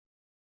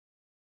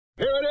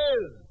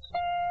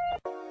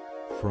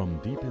from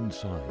deep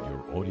inside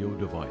your audio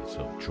device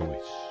of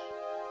choice.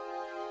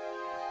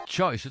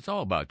 Choice. It's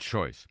all about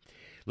choice.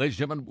 Ladies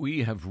and gentlemen,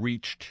 we have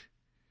reached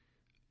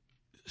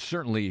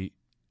certainly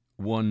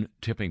one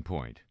tipping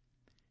point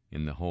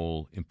in the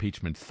whole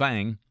impeachment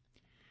thing.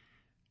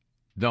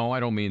 No,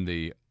 I don't mean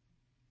the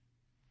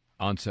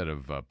onset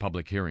of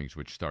public hearings,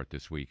 which start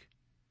this week.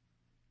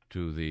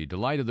 To the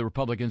delight of the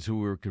Republicans who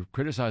were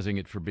criticizing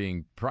it for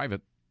being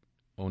private.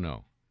 Oh,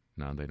 no.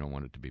 No, they don't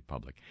want it to be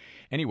public.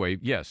 Anyway,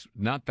 yes,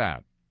 not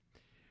that.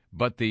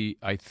 But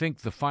I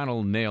think the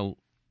final nail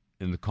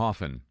in the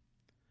coffin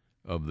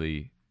of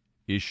the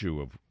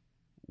issue of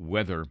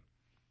whether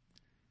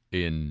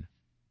in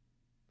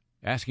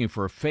asking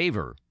for a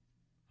favor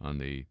on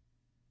the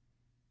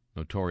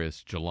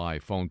notorious July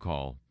phone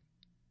call,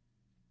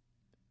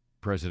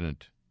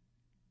 President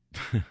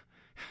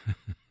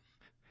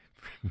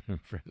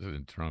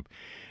Trump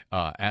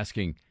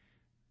asking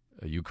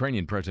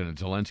Ukrainian President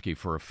Zelensky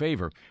for a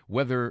favor,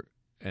 whether,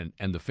 and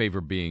the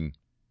favor being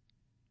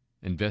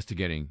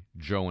investigating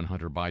Joe and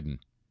Hunter Biden,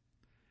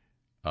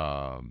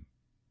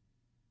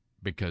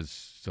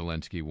 because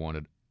Zelensky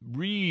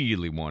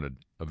really wanted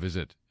a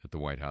visit at the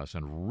White House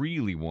and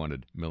really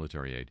wanted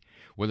military aid,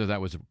 whether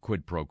that was a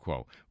quid pro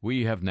quo.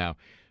 We have now,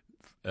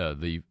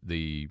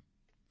 the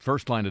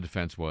first line of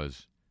defense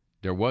was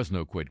there was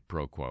no quid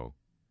pro quo.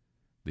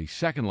 The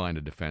second line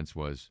of defense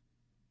was,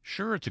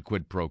 sure, it's a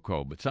quid pro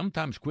quo, but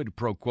sometimes quid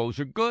pro quos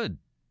are good.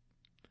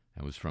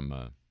 That was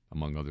from,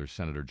 among others,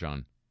 Senator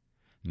John,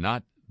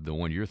 not the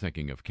one you're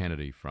thinking of,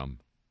 Kennedy from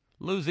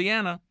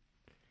Louisiana.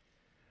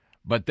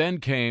 But then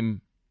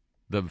came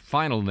the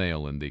final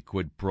nail in the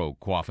quid pro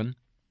coffin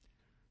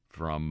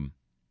from,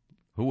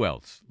 who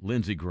else?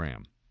 Lindsey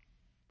Graham,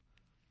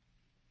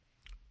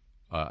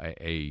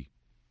 a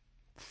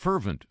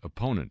fervent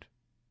opponent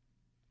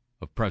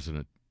of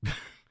President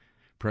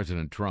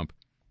Trump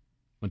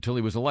until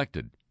he was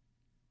elected,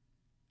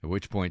 at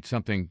which point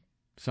something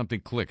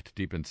clicked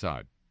deep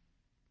inside.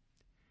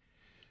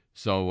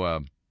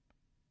 So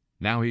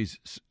now he's,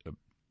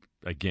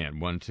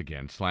 once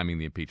again, slamming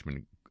the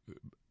impeachment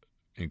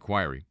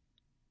inquiry.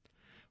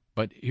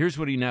 But here's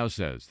what he now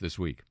says this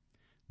week.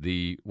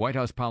 The White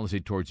House policy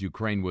towards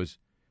Ukraine was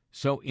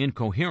so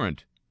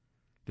incoherent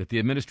that the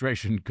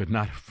administration could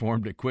not have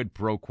formed a quid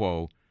pro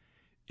quo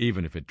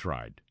even if it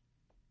tried.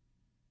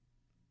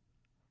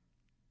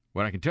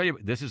 What I can tell you,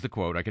 this is the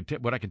quote,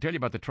 what I can tell you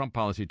about the Trump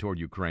policy toward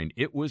Ukraine,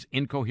 it was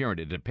incoherent.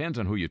 It depends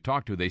on who you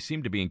talk to. They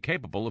seem to be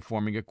incapable of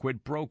forming a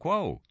quid pro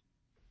quo,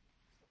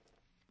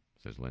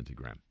 says Lindsey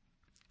Graham.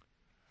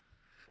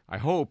 I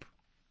hope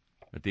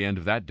at the end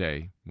of that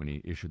day, when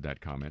he issued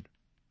that comment,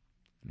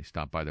 and he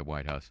stopped by the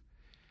White House,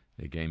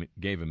 they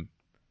gave him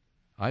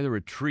either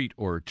a treat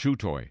or a chew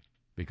toy,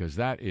 because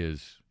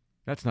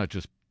that's not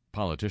just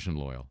politician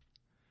loyal.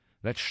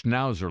 That's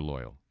schnauzer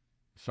loyal.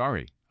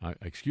 Sorry,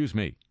 excuse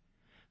me.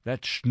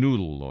 That's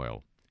schnoodle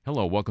loyal.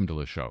 Hello, welcome to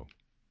the show.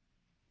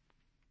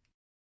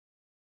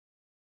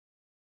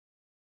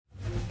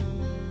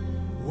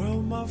 Well,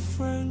 my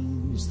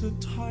friends, the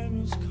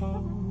time has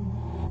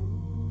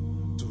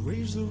come to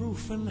raise the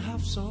roof and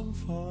have some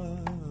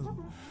fun.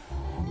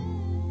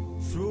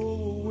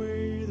 Throw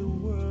away the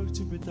work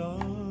to be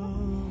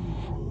done.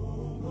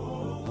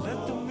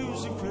 Let the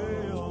music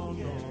play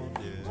on.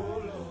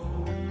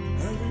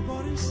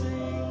 Everybody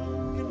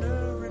sing and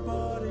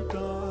everybody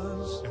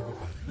dance.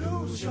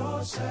 Lose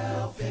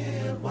yourself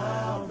in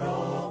wild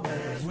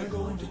romance. We're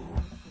going to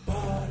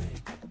party,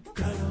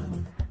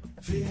 caramba,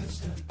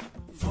 fiesta,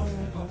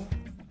 forever.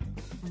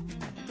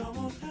 Come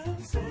on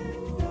and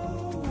sing.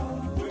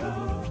 We're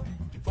going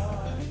to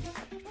party,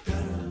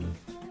 caramba,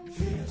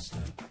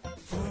 fiesta,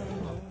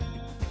 forever.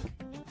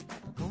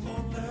 Come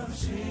on and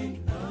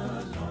sing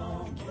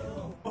along,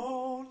 yeah.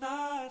 All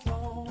night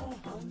long,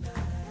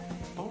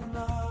 all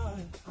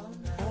night, all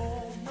night,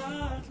 all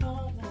night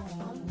long.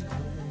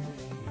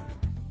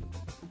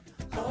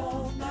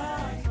 All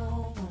night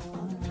long,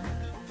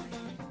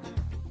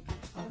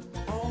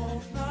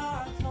 all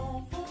night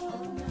long,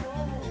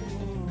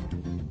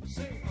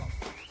 sing.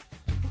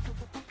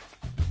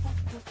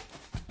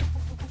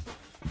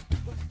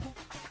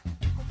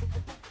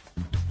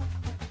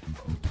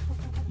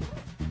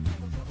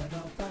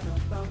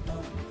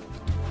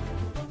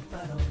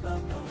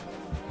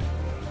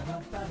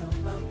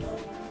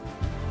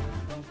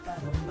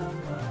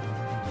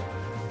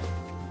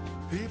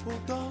 People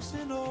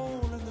dancing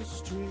all in the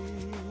street.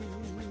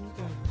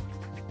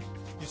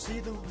 You see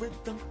the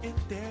rhythm in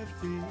their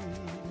feet.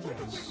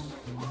 Yes.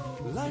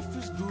 Life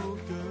is good,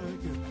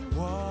 good,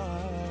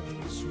 wild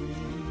and sweet.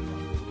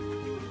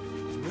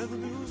 Let the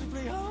music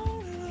play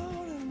on and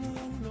on and on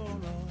and on.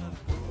 And on.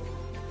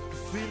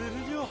 Feel it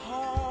in your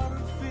heart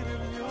and feel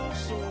it in your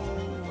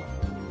soul.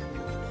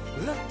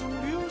 Let the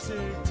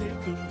music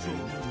take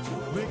control.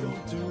 We're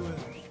gonna do it.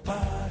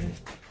 Party,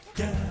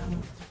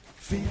 down,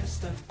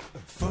 fiesta,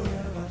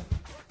 forever.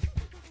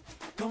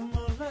 Come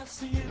on, let's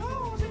sing it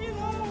all, sing it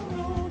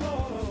all.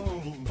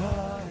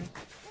 Party,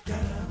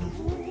 down,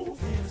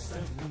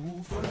 fiesta,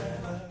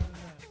 forever.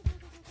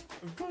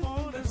 Come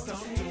on, let's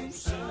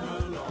sing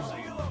along.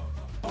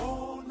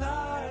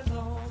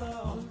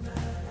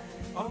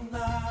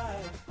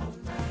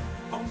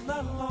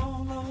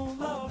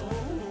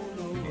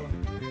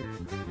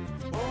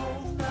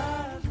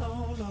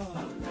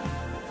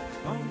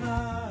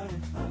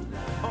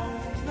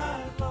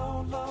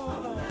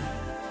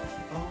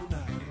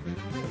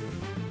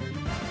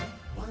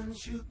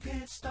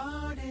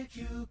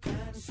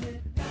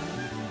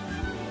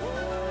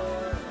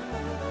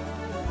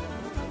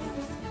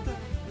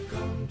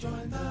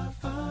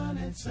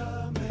 It's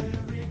a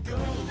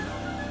merry-go-round.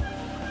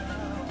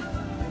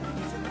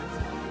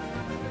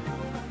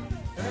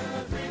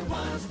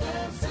 Everyone's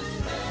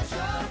dancing their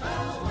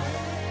trouble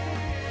away.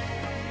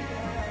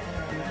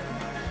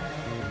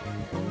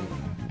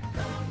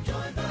 Come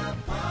join the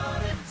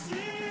party,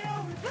 see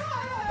how we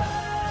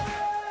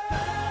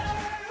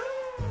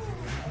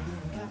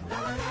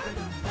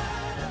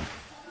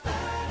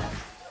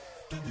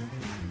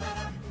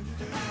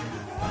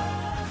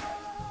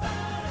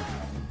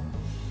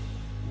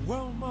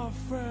Well, my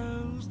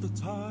friends, the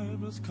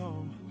time has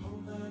come.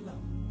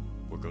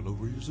 We're gonna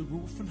raise the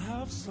roof and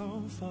have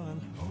some fun.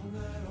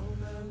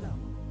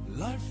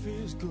 Life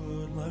is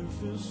good,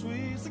 life is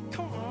sweet, so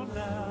come on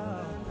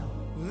now.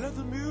 Let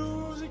the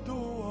music go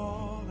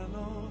on and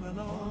on and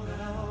on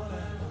and on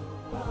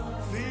and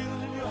on. Feel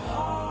it in your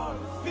heart,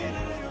 feel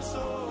it in your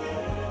soul.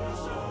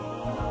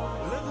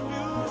 Let the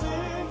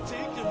music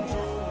take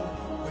control.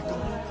 We're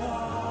gonna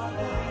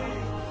party,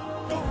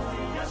 go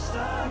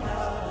fiesta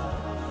now.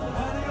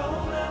 Party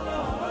all night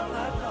long, all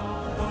night long.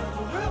 Party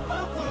forever.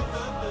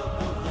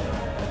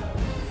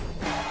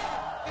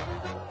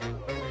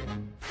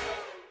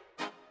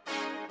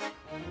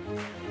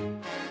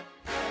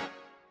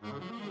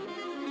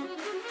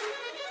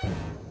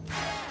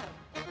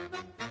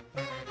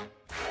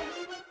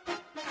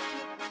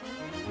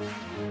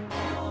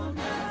 All night. All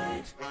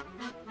night.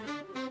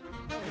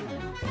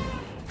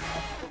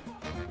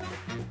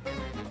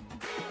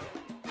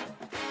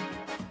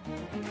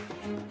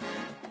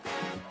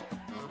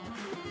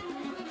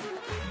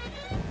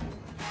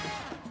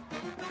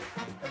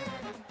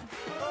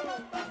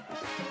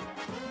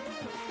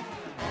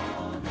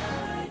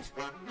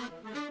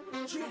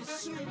 Just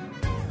sing.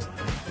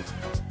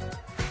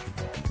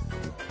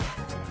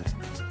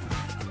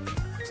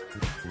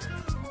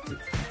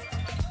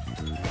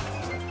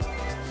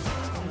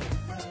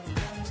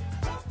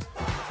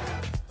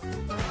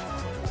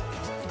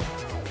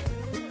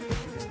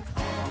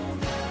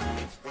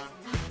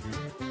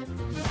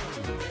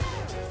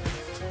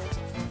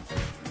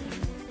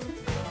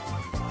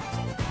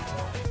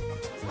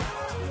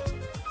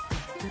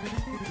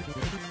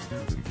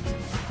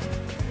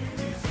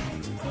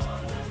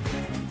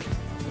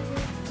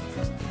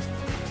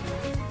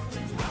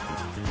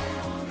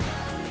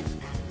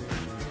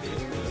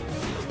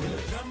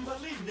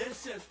 Jambaline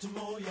says to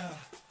Moya,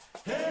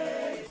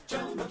 hey,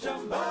 jumba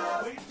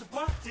jumba, wait the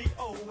party,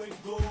 oh we're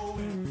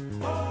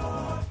going.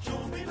 Oh,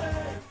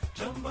 jumbile,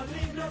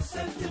 Jambaline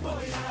says to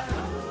Moya,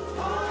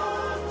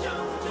 oh,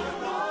 jumba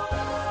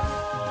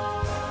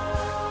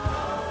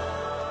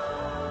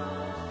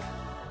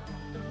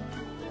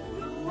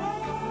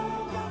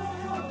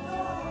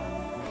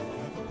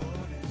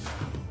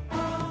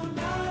all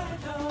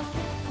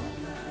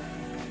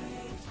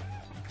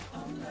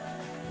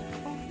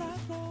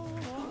night long,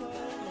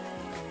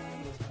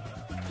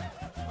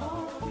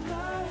 all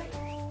night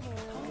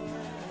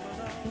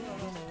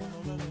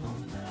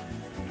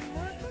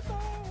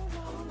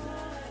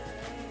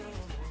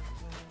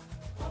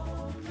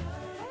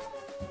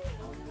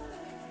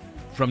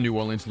From New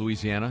Orleans,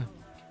 Louisiana,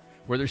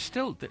 where there's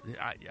still...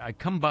 I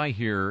come by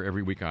here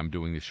every week. I'm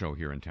doing the show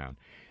here in town.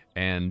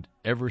 And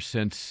ever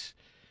since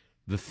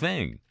the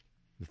thing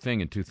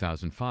in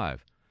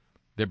 2005,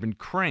 there have been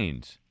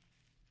cranes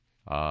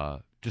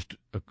just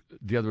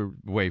the other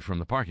way from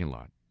the parking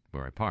lot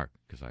where I park,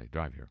 because I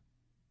drive here.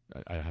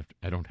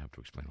 I don't have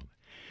to explain all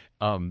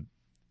that.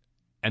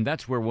 And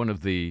that's where one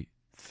of the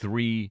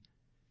 3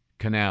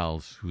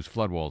 canals whose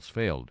floodwalls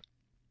failed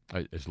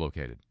is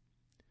located.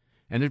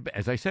 And there,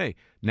 as I say,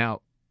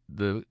 now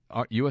the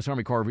U.S.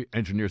 Army Corps of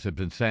Engineers have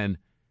been saying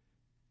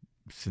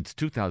since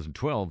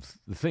 2012,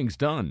 the thing's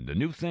done. The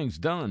new thing's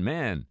done,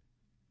 man.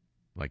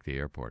 Like the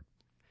airport.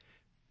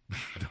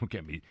 Don't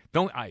get me.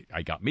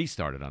 I got me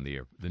started on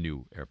the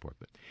new airport,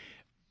 but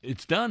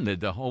it's done.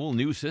 The whole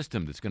new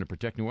system that's going to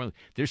protect New Orleans.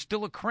 There's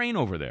still a crane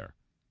over there.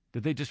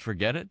 Did they just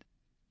forget it?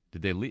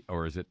 Did they leave,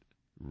 or is it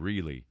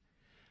really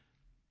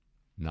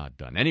not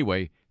done?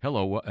 Anyway,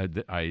 hello.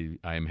 I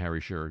am Harry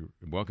Shearer.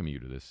 Welcoming you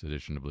to this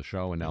edition of the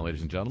show. And now,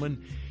 ladies and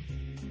gentlemen,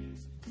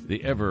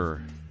 the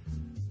ever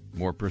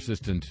more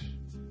persistent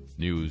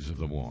news of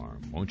the warm,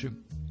 won't you?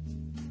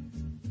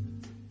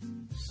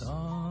 Soft,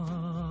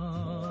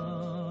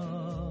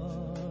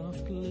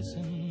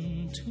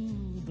 listen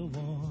to the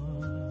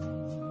warm.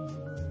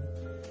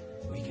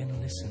 We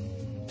can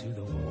listen to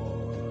the warm.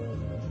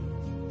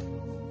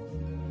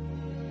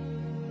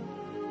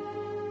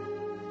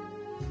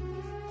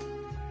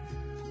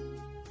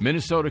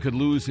 Minnesota could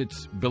lose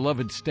its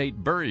beloved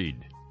state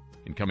buried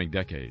in coming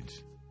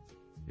decades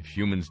if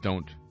humans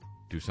don't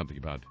do something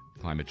about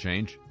climate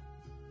change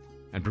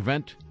and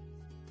prevent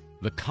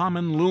the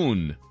common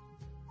loon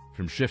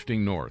from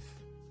shifting north.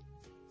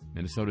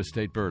 Minnesota's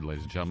state bird,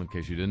 ladies and gentlemen, in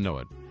case you didn't know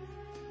it.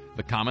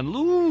 The common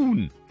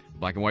loon,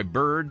 black and white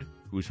bird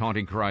whose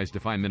haunting cries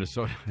define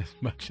Minnesota as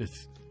much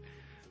as,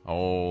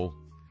 oh,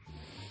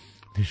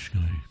 this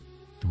guy,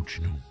 don't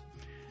you know,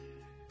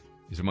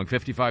 is among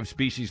 55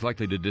 species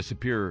likely to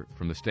disappear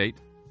from the state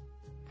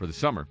for the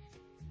summer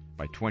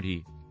by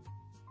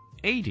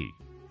 2080.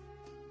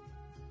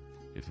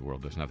 if the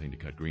world does nothing to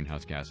cut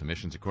greenhouse gas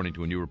emissions, according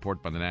to a new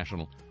report by the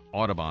National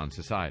Audubon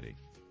Society.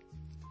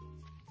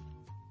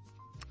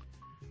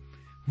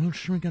 Well,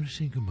 sure, we got to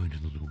say goodbye to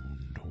the little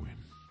one, don't we?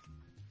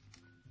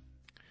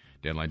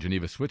 Deadline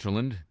Geneva,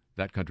 Switzerland.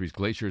 That country's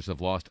glaciers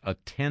have lost a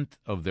tenth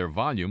of their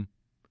volume.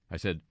 I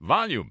said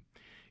volume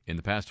in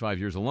the past 5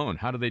 years alone.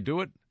 How do they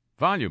do it?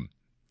 Volume.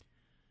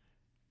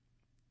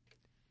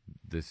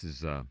 This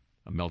is a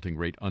melting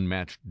rate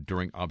unmatched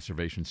during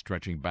observations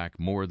stretching back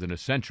more than a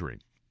century.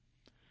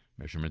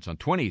 Measurements on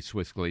 20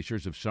 Swiss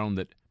glaciers have shown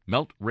that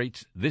melt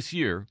rates this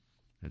year,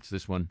 that's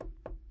this one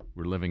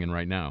we're living in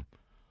right now,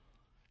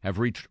 have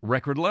reached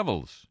record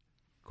levels,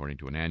 according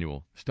to an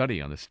annual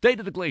study on the state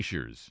of the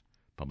glaciers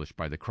published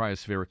by the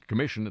Cryospheric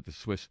Commission at the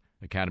Swiss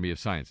Academy of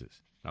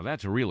Sciences. Now,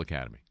 that's a real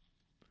academy,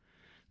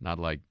 not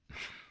like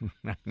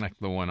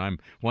the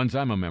ones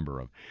I'm a member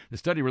of. The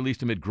study,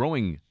 released amid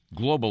growing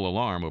global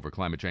alarm over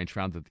climate change,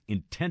 found that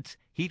intense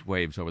heat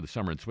waves over the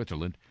summer in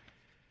Switzerland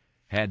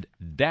had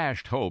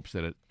dashed hopes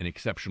that an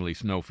exceptionally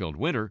snow-filled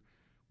winter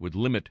would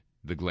limit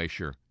the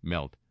glacier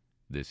melt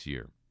this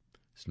year.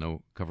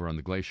 Snow cover on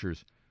the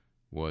glaciers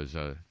was,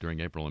 during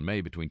April and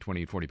May, between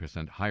 20 and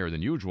 40% higher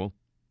than usual.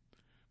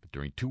 But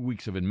during 2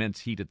 weeks of immense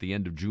heat at the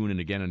end of June and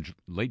again in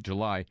late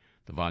July,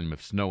 the volume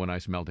of snow and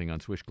ice melting on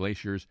Swiss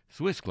glaciers,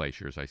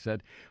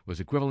 was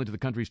equivalent to the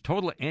country's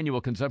total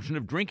annual consumption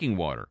of drinking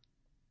water.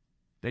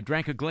 They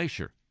drank a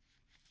glacier.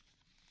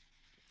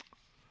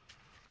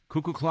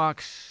 Cuckoo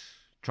clocks,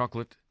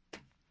 chocolate,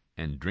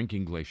 and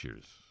drinking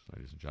glaciers,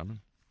 ladies and gentlemen.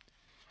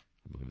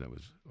 I believe that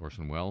was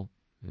Orson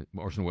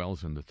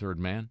Welles and The Third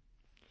Man.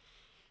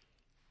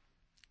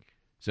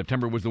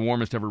 September was the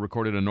warmest ever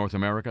recorded in North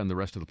America, and the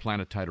rest of the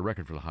planet tied a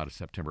record for the hottest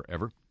September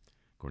ever,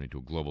 according to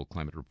a global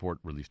climate report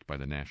released by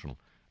the National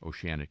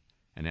Oceanic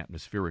and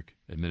Atmospheric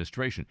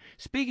Administration.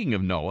 Speaking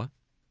of NOAA,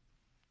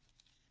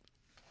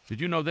 did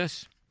you know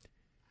this?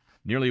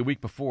 Nearly a week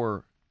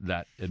before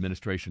that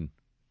administration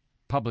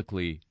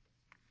publicly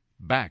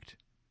backed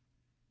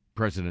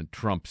President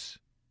Trump's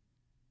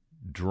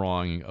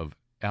drawing of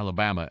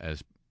Alabama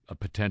as a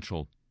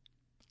potential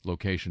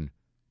location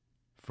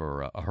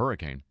for a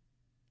hurricane,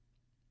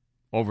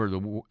 over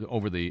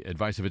the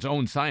advice of its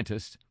own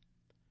scientists,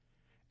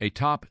 a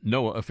top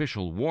NOAA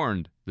official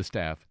warned the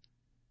staff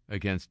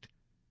against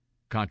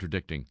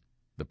contradicting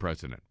the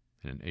president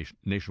in a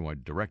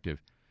nationwide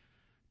directive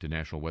to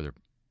National Weather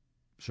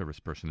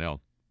Service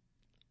personnel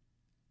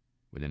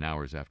within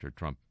hours after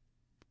Trump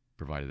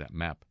provided that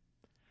map.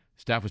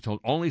 Staff was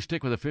told only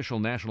stick with official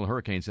National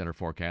Hurricane Center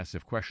forecasts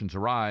if questions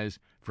arise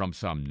from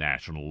some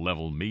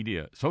national-level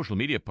social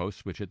media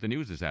posts which hit the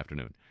news this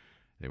afternoon.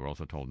 They were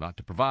also told not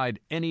to provide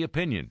any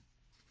opinion.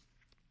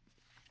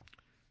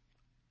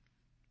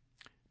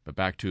 But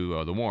back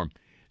to the warm.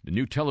 The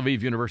new Tel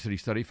Aviv University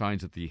study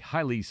finds that the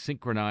highly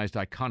synchronized,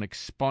 iconic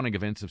spawning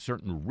events of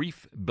certain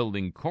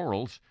reef-building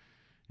corals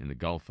in the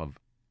Gulf of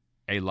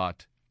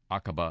Eilat,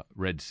 Aqaba,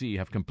 Red Sea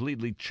have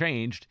completely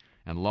changed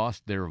and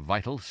lost their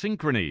vital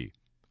synchrony.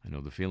 I know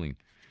the feeling.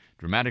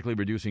 Dramatically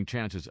reducing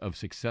chances of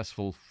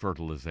successful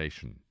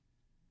fertilization.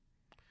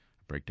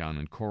 Breakdown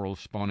in coral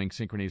spawning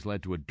synchronies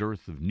led to a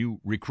dearth of new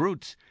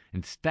recruits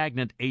and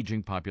stagnant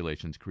aging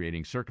populations,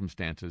 creating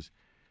circumstances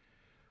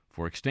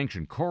for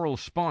extinction. Coral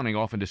spawning,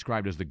 often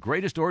described as the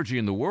greatest orgy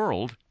in the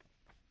world,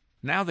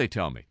 now they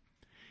tell me,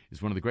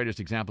 is one of the greatest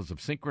examples of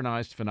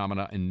synchronized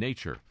phenomena in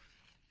nature,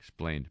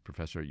 explained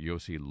Professor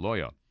Yossi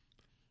Loya,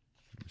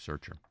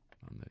 researcher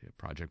on the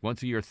project.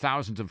 Once a year,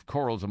 thousands of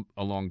corals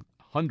along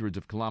hundreds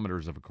of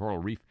kilometers of a coral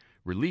reef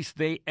release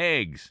their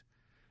eggs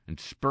and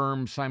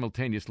sperm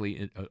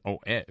simultaneously,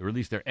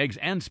 release their eggs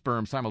and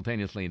sperm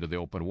simultaneously into the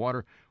open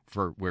water,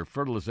 where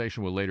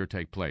fertilization will later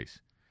take place.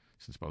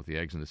 Since both the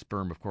eggs and the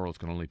sperm of corals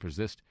can only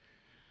persist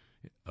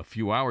a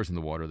few hours in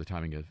the water, the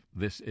timing of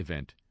this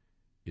event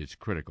is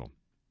critical.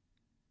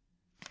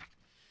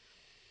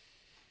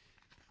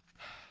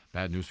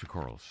 Bad news for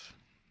corals.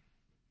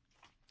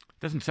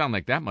 Doesn't sound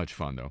like that much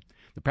fun, though.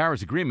 The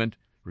Paris Agreement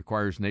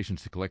requires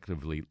nations to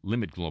collectively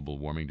limit global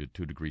warming to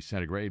 2 degrees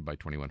centigrade by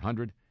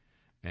 2100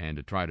 and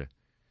to try to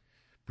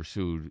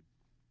pursue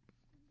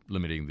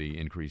limiting the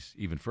increase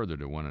even further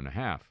to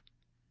 1.5.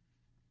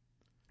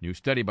 New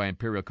study by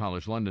Imperial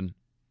College London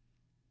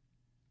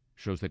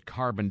shows that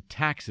carbon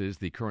taxes,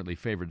 the currently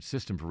favored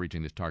system for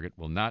reaching this target,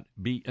 will not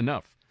be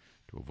enough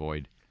to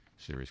avoid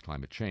serious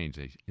climate change.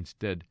 They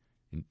instead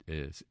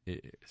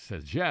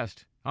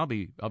suggest, I'll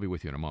be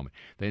with you in a moment.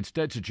 They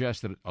instead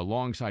suggest that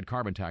alongside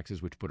carbon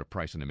taxes, which put a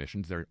price on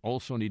emissions, there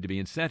also need to be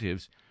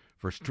incentives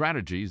for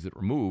strategies that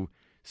remove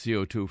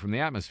CO2 from the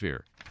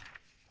atmosphere.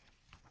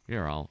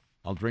 Here, I'll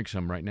drink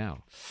some right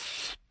now.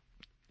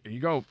 Here you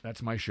go.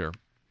 That's my share.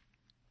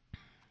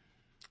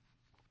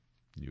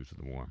 News of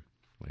the warm,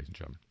 ladies and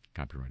gentlemen.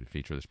 Copyrighted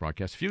feature of this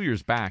broadcast. A few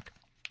years back,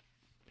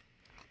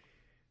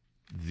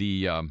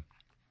 the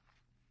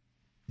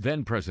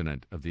then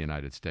President of the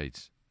United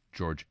States,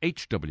 George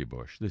H.W.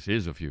 Bush, this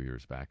is a few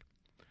years back,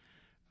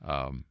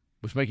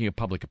 was making a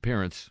public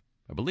appearance,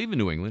 I believe in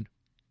New England,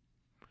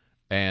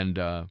 and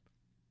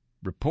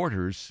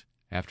reporters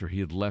after he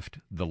had left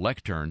the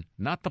lectern,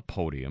 not the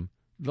podium,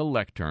 the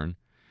lectern,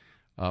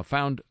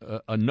 found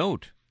a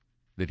note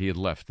that he had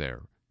left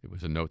there. It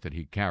was a note that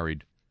he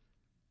carried,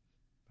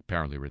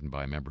 apparently written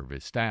by a member of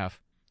his staff,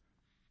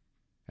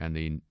 and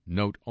the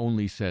note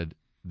only said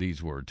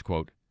these words,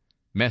 quote,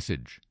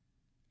 "Message,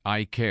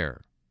 I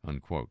care,"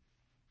 unquote.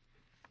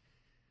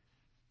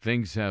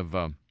 Things have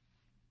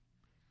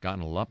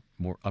gotten a lot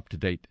more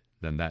up-to-date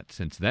than that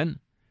since then,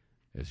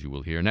 as you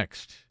will hear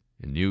next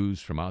in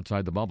News from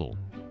Outside the Bubble.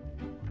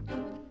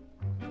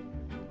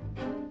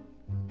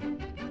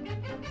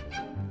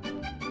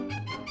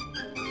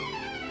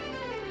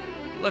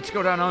 Let's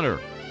go down under.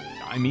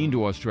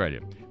 To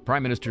Australia.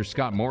 Prime Minister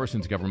Scott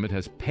Morrison's government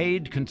has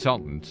paid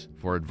consultants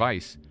for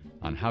advice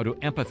on how to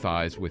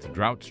empathize with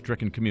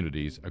drought-stricken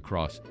communities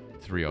across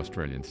 3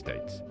 Australian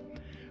states.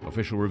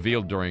 Official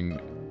revealed during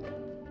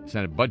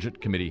Senate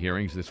Budget Committee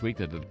hearings this week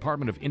that the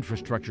Department of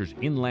Infrastructure's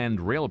Inland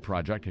Rail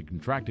project had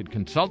contracted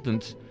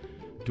consultants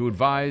to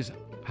advise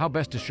how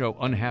best to show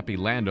unhappy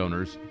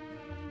landowners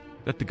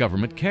that the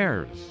government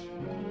cares.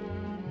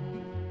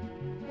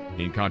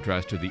 In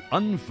contrast to the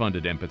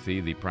unfunded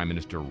empathy the Prime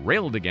Minister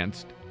railed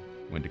against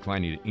when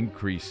declining to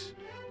increase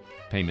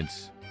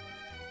payments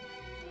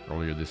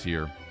earlier this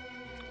year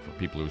for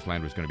people whose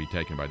land was going to be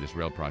taken by this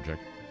rail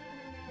project,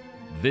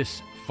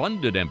 this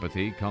funded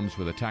empathy comes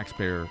with a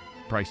taxpayer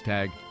price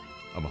tag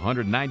of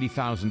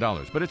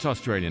 $190,000, but it's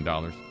Australian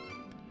dollars.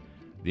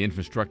 The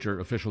infrastructure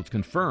officials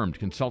confirmed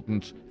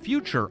consultants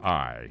Future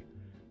Eye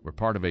were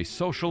part of a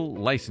social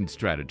license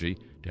strategy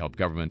to help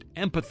government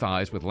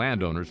empathize with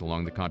landowners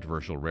along the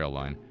controversial rail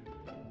line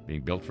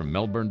being built from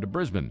Melbourne to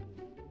Brisbane.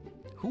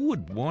 Who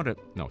would want it?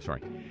 No,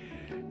 sorry.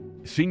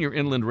 Senior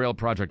Inland Rail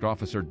Project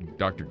Officer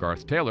Dr.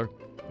 Garth Taylor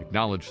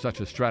acknowledged such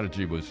a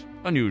strategy was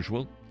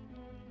unusual.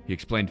 He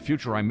explained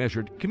Future Eye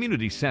measured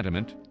community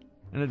sentiment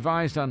and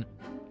advised on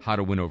how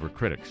to win over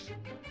critics.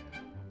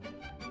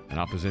 An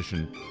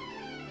opposition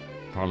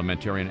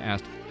parliamentarian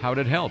asked how it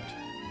had helped.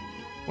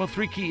 Well,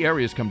 3 key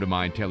areas come to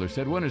mind, Taylor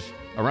said. One is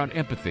around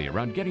empathy,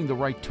 around getting the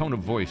right tone of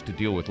voice to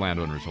deal with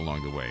landowners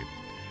along the way.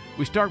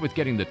 We start with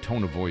getting the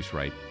tone of voice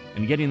right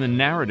and getting the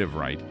narrative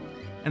right,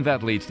 and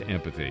that leads to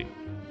empathy.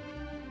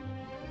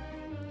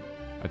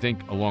 I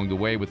think along the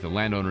way with the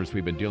landowners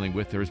we've been dealing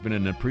with, there has been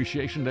an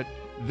appreciation that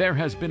there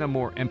has been a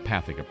more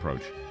empathic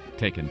approach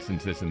taken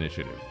since this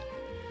initiative.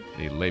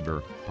 The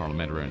Labour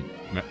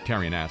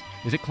parliamentarian asked,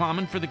 is it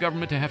common for the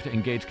government to have to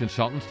engage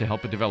consultants to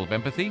help it develop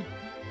empathy?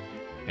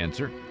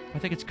 Answer, I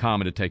think it's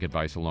common to take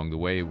advice along the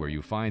way where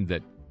you find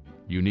that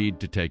you need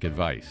to take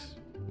advice,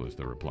 was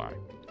the reply.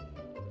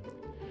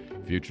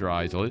 Future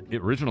Eye's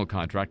original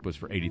contract was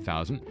for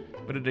 $80,000,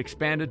 but it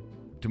expanded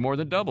to more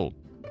than double.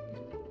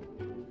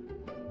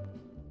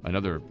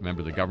 Another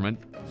member of the government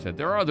said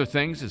there are other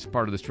things as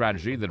part of the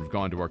strategy that have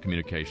gone to our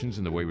communications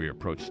and the way we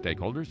approach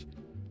stakeholders.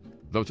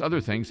 Those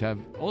other things have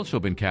also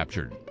been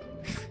captured.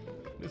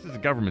 This is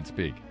government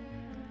speak.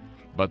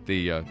 But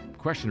the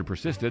questioner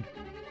persisted,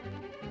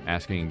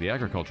 asking the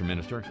Agriculture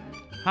Minister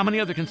how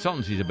many other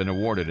consultancies have been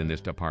awarded in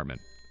this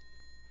department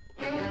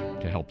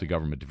to help the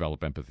government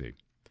develop empathy.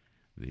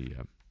 The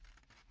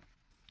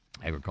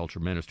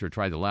Agriculture Minister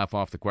tried to laugh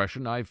off the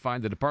question. I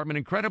find the department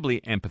incredibly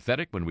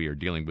empathetic when we are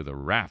dealing with a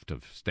raft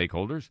of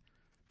stakeholders,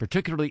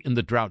 particularly in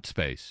the drought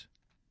space.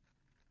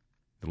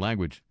 The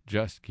language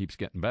just keeps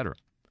getting better.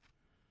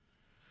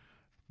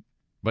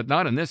 But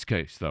not in this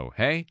case, though.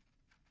 Hey?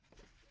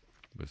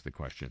 Was the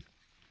question.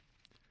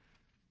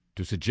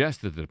 To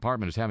suggest that the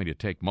department is having to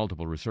take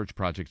multiple research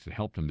projects to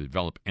help them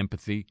develop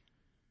empathy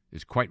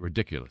is quite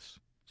ridiculous,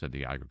 said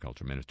the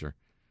Agriculture Minister.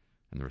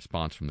 And the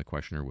response from the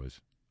questioner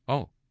was,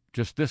 oh,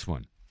 just this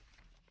one.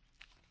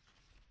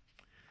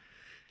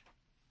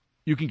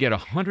 You can get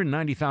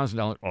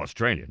 $190,000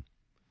 Australian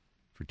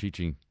for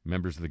teaching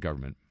members of the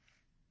government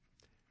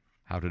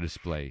how to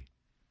display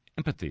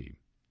empathy.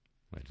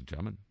 Ladies and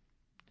gentlemen,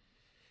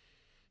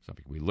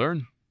 something we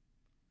learn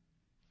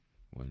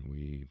when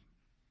we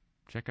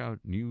check out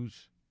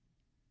news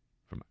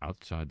from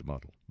outside the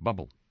bubble.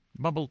 Bubble,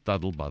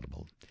 duddle,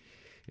 bubble.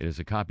 It is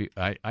a copy.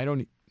 I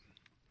don't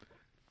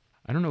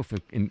know if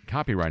in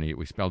copywriting it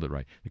we spelled it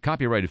right. The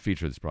copyrighted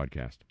feature of this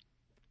broadcast.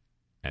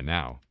 And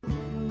now.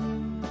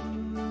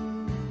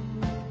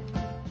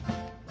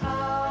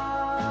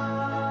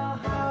 Our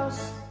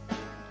house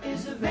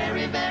is a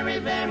very, very,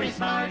 very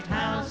smart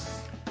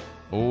house.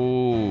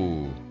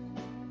 Oh.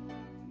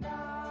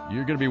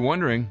 You're going to be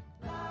wondering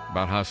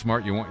about how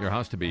smart you want your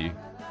house to be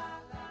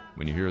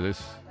when you hear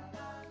this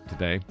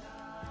today.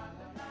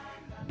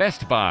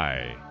 Best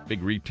Buy,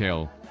 big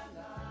retail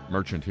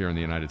merchant here in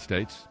the United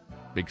States.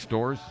 Big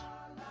stores.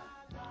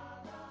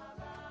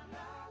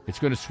 It's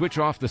going to switch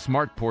off the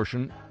smart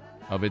portion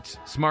of its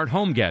smart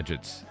home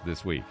gadgets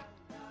this week,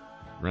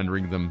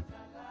 rendering them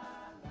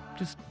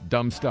just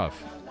dumb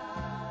stuff.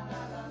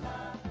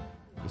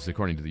 This is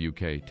according to the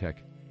UK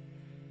tech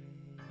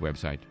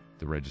website,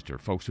 The Register.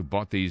 Folks who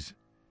bought these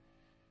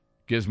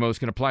gizmos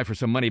can apply for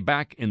some money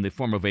back in the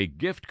form of a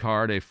gift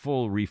card. A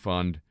full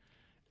refund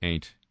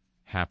ain't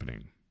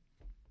happening.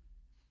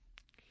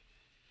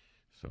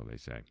 so they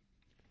say.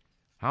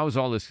 How is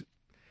all this?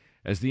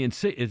 As the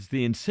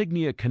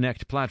Insignia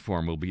Connect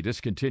platform will be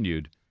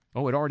discontinued.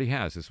 Oh, it already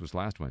has. This was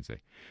last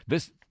Wednesday.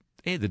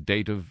 The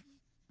date of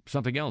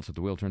something else at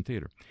the Wiltern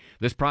Theater.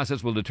 This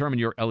process will determine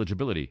your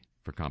eligibility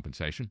for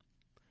compensation.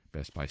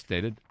 Best Buy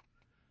stated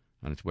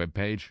on its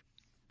webpage,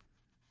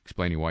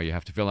 explaining why you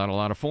have to fill out a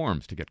lot of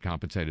forms to get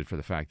compensated for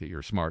the fact that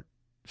your smart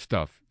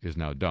stuff is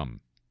now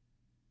dumb.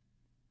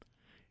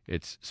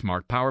 It's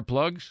smart power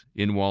plugs,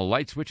 in-wall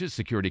light switches,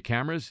 security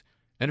cameras,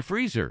 and a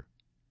freezer.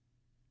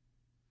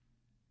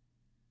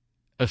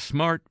 A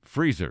smart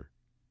freezer.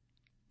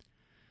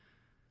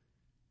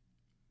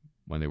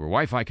 When they were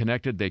Wi-Fi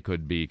connected, they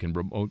could be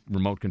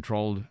remote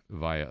controlled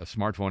via a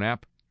smartphone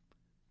app.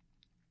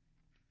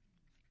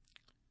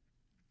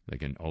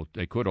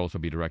 They could also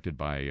be directed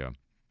by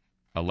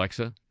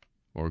Alexa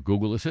or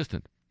Google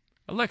Assistant.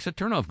 Alexa,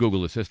 turn off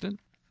Google Assistant.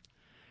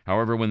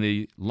 However, when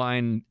the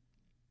line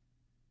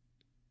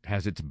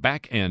has its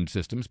back-end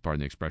systems,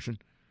 pardon the expression,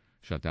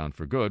 shut down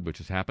for good, which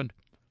has happened,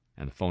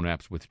 and the phone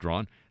app's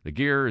withdrawn, the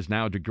gear is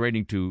now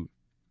degrading to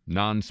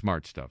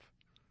non-smart stuff.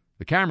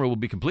 The camera will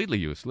be completely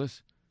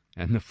useless,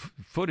 and the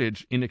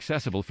footage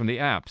inaccessible from the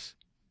apps.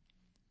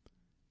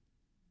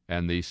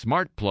 And the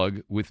smart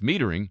plug with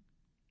metering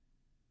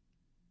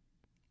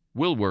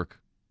will work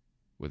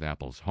with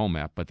Apple's Home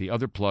app, but the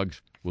other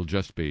plugs will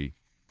just be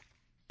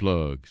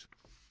plugs.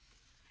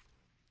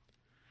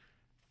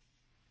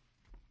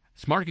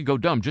 Smart can go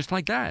dumb just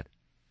like that.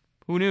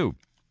 Who knew?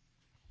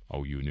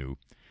 Oh, you knew.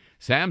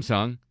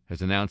 Samsung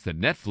has announced that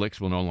Netflix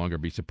will no longer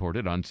be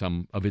supported on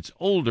some of its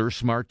older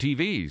smart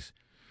TVs.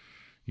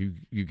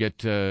 You get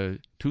too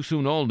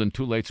soon old and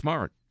too late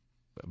smart.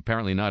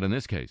 Apparently not in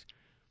this case.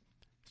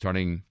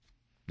 Starting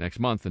next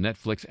month, the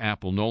Netflix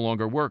app will no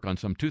longer work on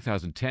some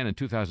 2010 and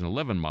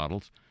 2011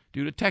 models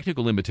due to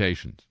technical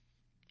limitations.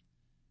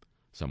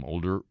 Some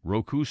older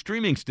Roku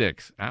streaming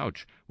sticks,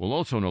 ouch, will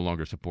also no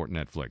longer support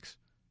Netflix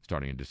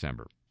starting in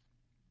December.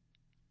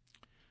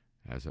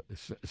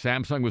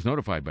 Samsung was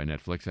notified by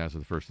Netflix as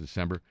of the 1st of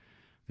December.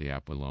 The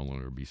app will no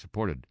longer be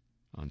supported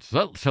on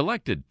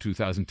selected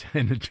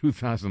 2010 and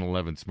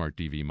 2011 smart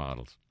TV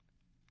models,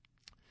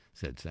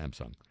 said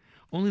Samsung.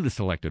 Only the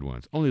selected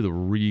ones, only the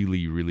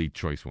really, really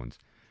choice ones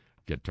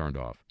get turned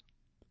off.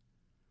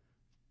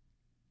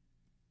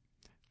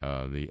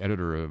 The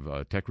editor of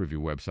a tech review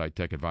website,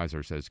 Tech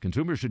Advisor, says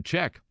consumers should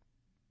check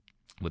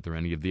whether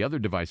any of the other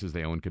devices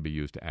they own can be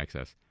used to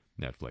access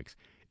Netflix.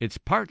 It's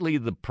partly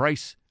the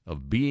price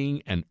of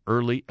being an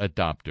early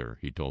adopter,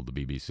 he told the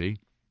BBC.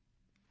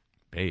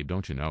 Babe,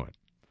 don't you know it?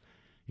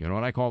 You know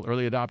what I call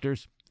early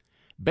adopters?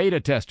 Beta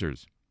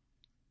testers.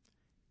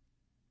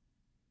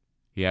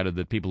 He added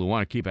that people who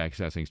want to keep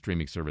accessing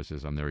streaming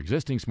services on their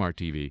existing smart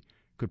TV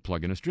could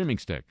plug in a streaming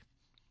stick.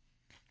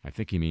 I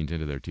think he means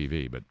into their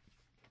TV, but...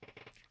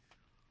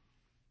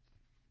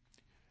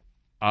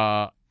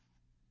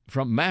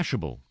 From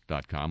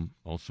Mashable.com,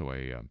 also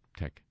a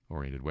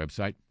tech-oriented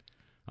website,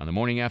 on the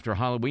morning after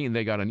Halloween,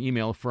 they got an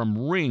email from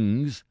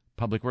Ring's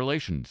public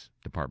relations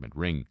department.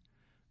 Ring,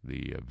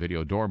 the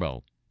video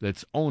doorbell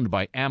that's owned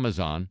by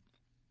Amazon.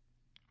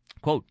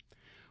 Quote,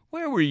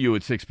 "Where were you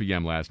at 6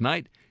 p.m. last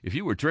night? If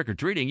you were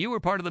trick-or-treating, you were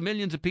part of the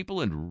millions of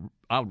people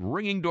out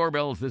ringing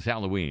doorbells this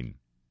Halloween."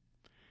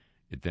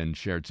 It then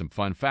shared some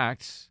fun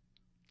facts,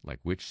 like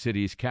which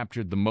cities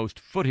captured the most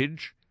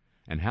footage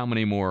and how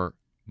many more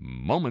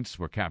moments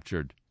were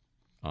captured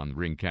on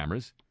Ring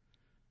cameras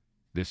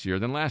this year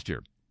than last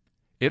year.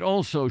 It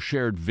also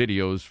shared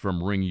videos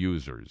from Ring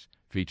users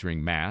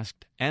featuring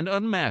masked and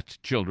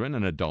unmasked children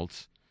and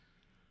adults.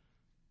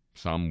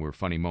 Some were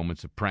funny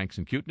moments of pranks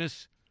and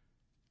cuteness.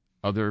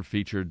 Other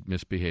featured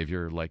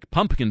misbehavior like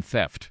pumpkin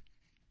theft.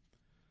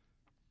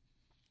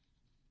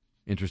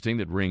 Interesting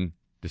that Ring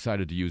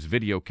decided to use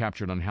video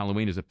captured on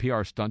Halloween as a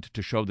PR stunt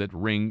to show that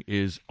Ring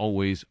is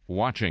always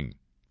watching.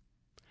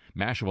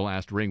 Mashable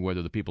asked Ring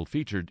whether the people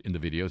featured in the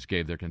videos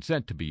gave their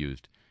consent to be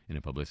used in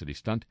a publicity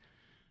stunt.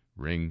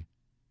 Ring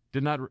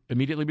did not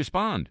immediately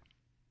respond.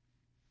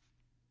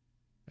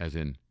 As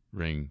in,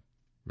 ring,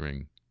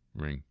 ring,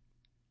 ring.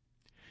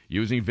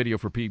 Using video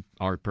for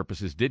PR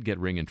purposes did get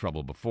Ring in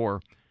trouble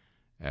before.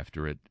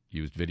 After it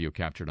used video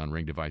captured on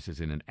Ring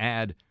devices in an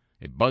ad,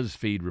 a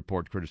BuzzFeed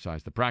report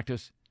criticized the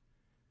practice.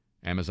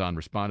 Amazon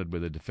responded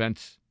with a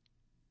defense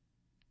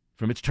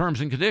from its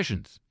terms and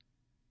conditions.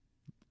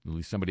 At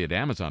least somebody at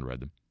Amazon read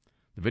them.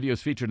 The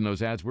videos featured in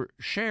those ads were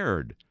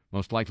shared,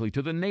 most likely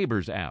to the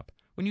Neighbors app.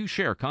 When you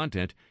share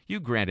content, you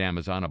grant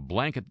Amazon a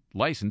blanket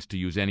license to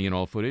use any and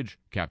all footage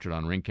captured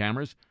on Ring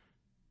cameras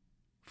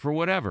for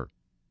whatever.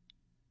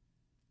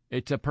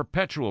 It's a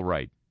perpetual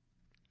right.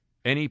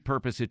 Any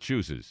purpose it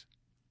chooses.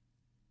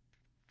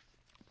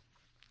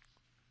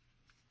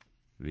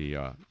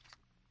 The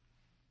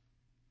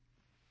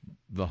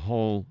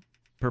whole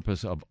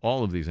purpose of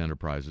all of these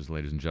enterprises,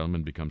 ladies and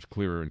gentlemen, becomes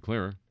clearer and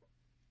clearer.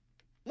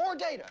 More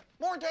data,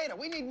 more data.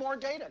 We need more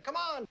data. Come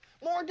on,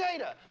 more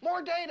data,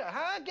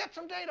 huh? Get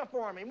some data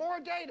for me. More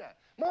data,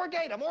 more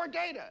data, more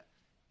data.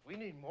 We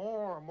need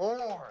more.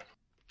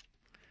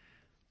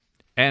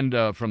 And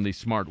from the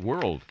Smart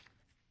World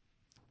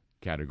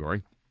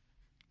category,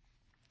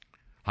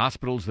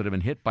 hospitals that have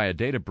been hit by a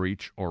data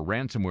breach or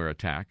ransomware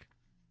attack,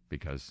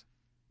 because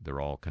they're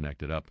all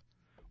connected up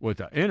with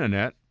the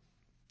internet,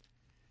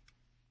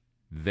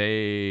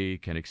 they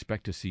can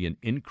expect to see an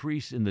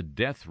increase in the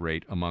death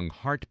rate among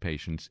heart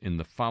patients in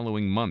the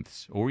following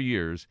months or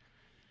years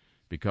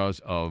because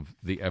of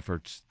the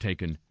efforts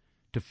taken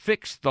to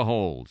fix the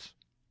holes,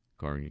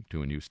 according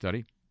to a new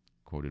study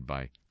quoted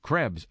by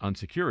Krebs on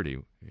security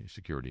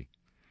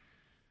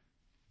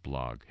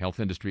blog. Health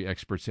industry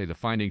experts say the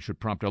findings should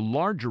prompt a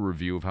larger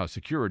review of how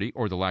security,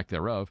 or the lack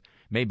thereof,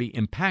 may be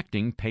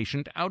impacting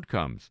patient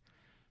outcomes.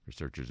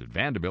 Researchers at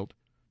Vanderbilt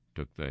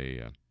took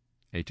the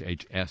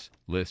HHS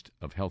list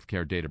of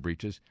healthcare data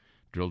breaches,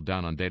 drilled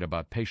down on data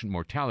about patient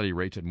mortality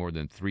rates at more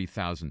than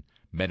 3,000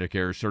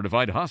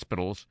 Medicare-certified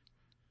hospitals,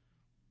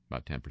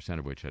 about 10%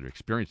 of which had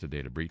experienced a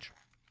data breach.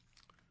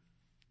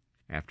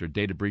 After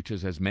data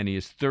breaches, as many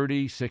as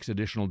 36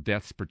 additional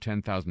deaths per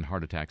 10,000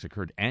 heart attacks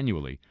occurred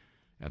annually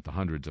at the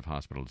hundreds of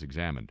hospitals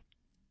examined.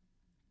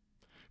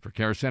 For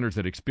care centers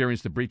that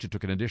experienced the breach, it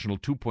took an additional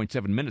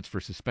 2.7 minutes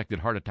for suspected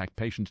heart attack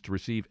patients to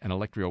receive an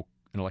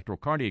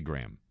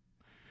electrocardiogram.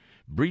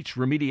 Breach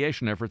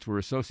remediation efforts were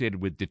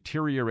associated with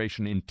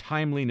deterioration in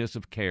timeliness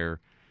of care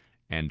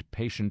and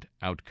patient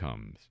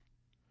outcomes.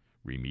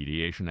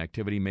 Remediation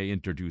activity may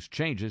introduce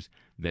changes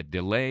that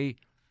delay,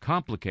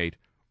 complicate,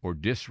 or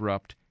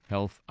disrupt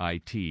health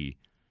IT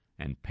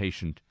and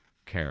patient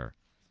care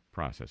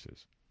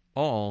processes.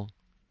 All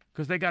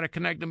because they got to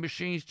connect the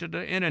machines to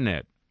the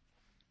internet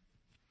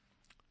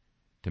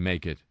to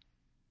make it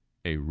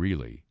a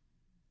really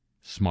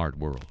smart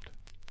world.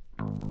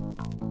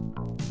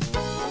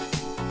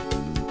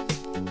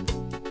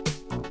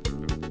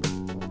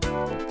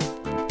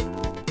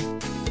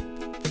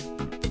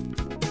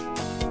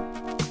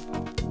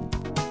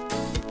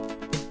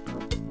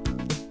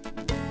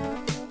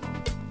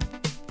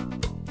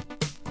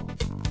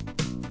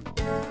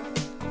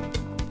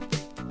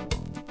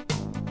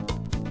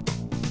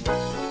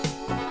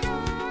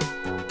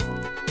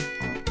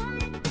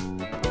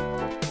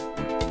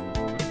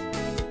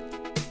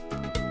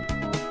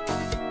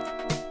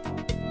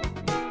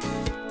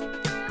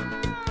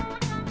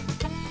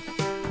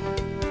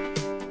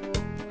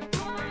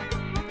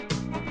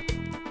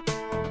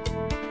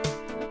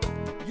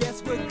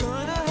 Yes, we're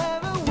gonna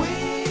have a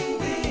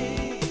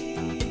windy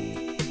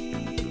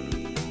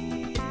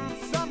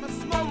summer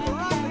smoker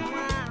on the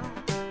ground.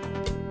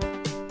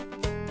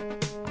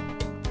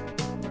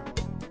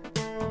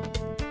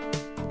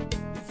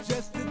 It's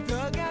just a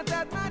dugout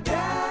that my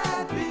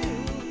dad built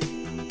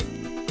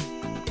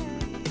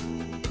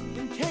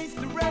in case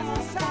the rest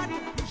decide to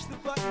push the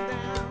button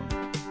down.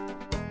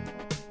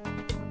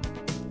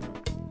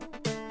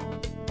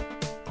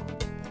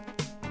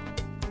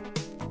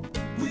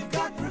 We've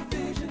got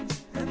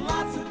provisions and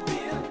lots of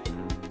beer.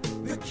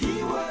 The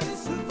key word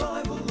is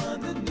survival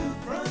on the new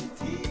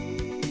frontier.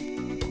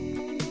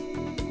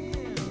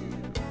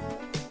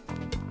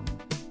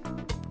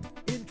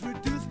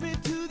 Introduce me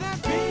to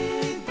that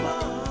big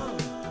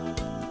blonde.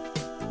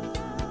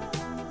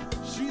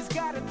 She's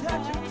got a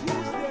touch of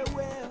Tuesday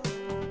well.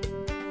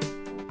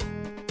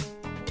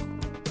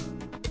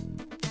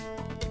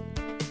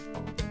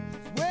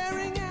 She's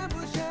wearing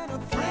ambush and a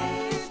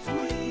French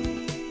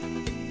tweed.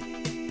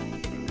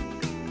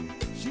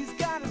 She's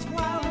got a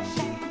smile that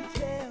she can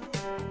tell.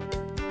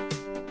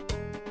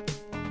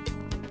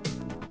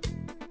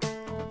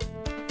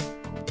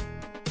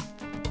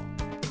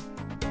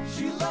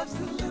 She loves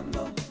the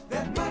limbo,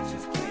 that much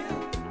is clear.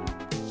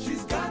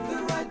 She's got the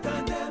right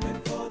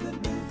dynamic for the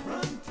new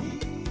frontier.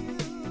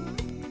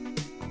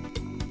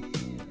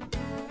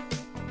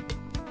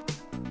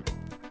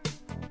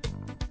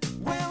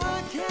 Well,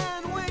 I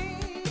can't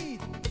wait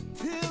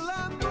till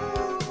I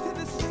move to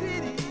the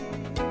city,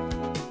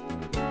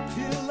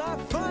 till I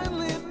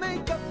finally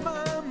make up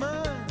my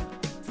mind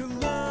to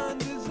learn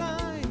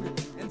design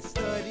and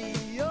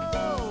study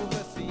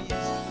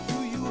overseas. Do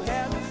you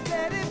have a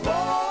steady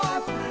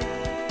boyfriend?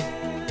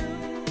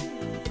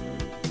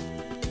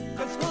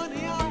 'Cause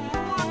honey, I'm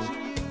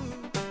watching you.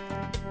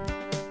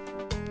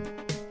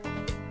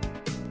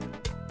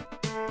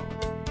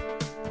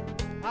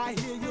 I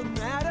hear you're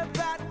mad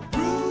about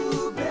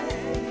Ruby.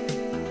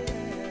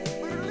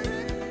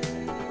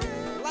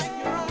 Like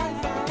your eyes,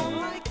 I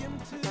like him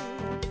too.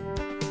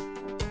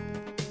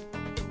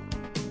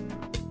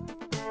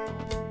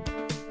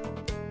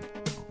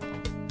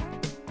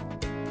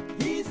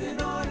 He's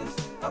an artist,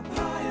 a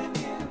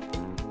pioneer.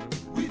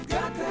 We've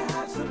got to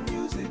have some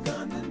music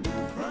on the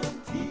new frontier.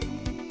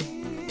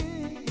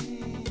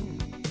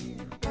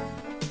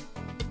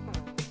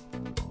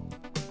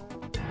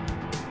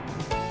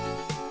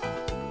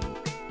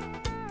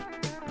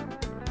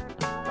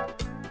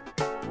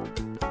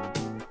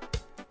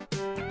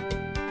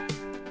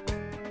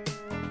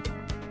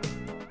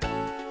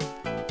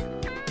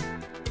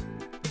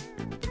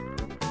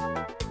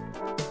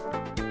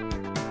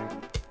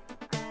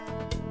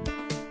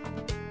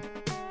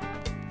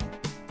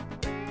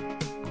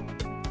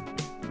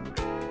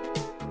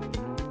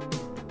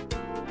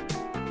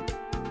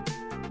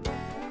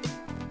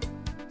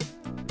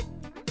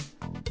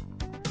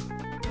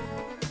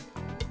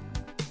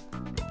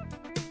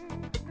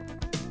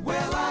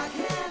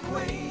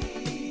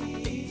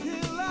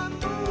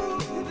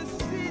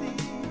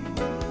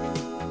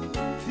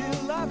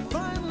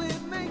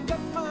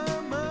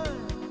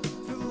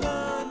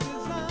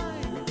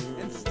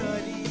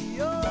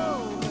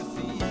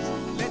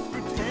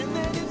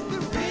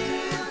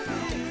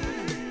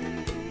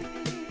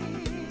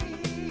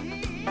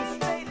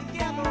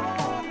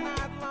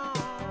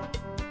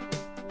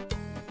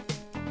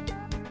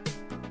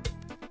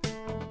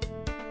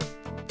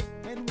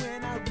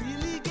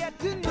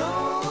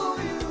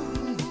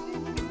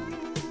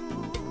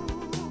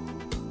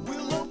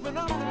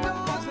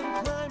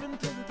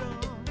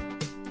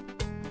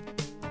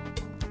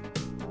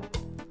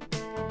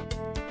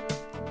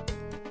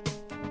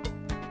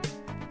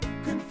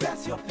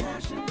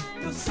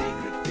 your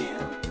secret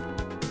fear.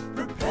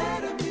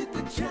 Prepare to meet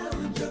the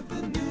challenge of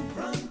the new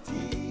frontier.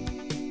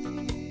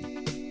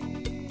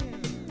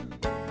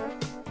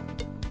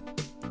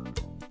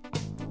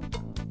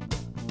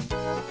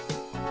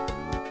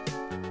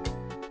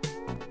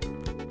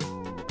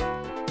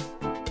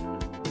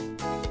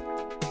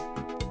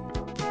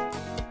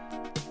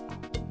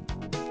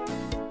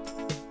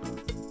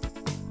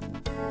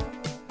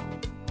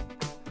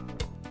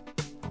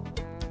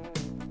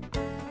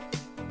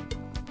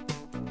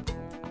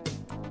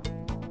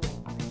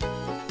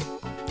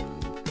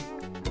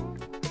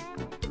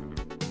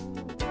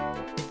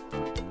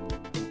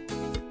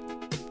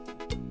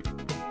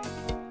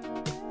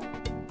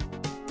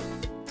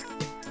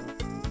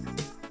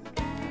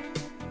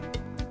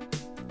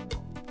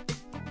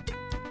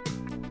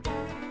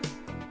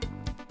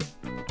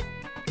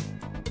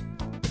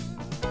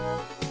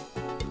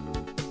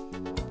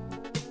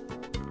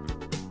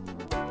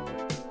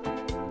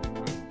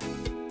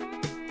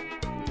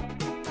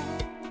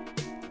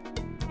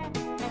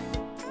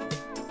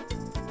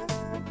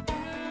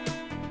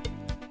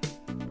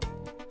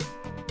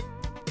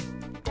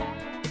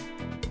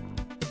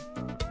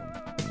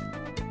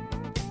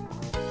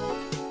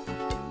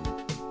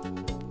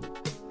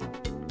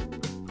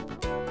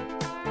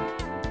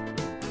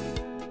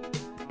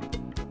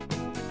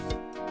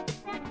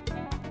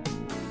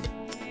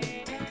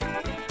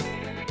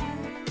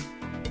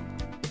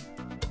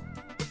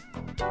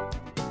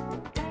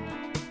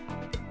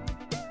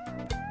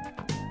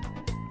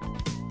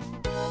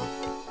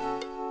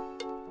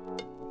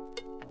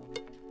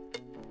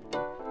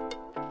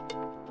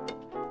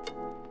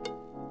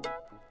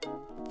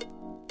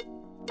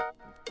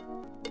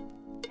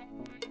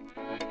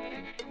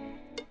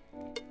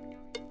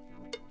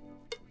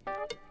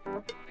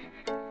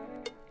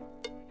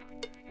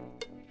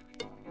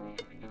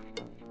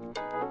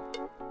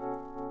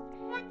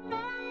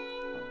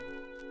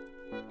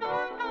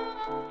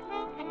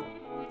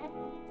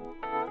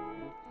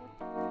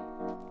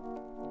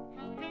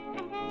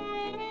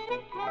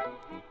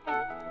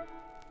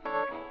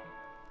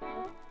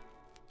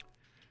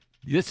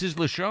 This is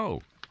the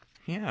show.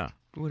 Yeah,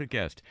 who would have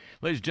guessed?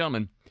 Ladies and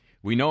gentlemen,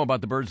 we know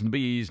about the birds and the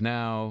bees.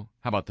 Now,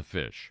 how about the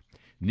fish?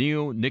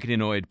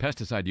 Neonicotinoid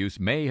pesticide use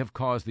may have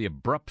caused the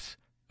abrupt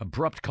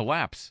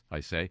collapse,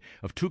 I say,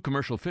 of 2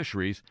 commercial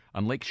fisheries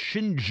on Lake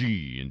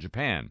Shinji in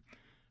Japan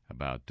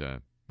about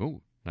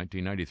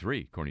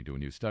 1993, according to a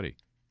new study.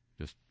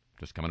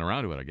 Just coming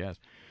around to it, I guess.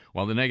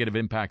 While the negative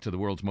impacts of the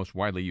world's most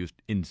widely used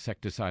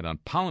insecticide on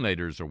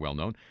pollinators are well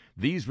known,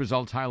 these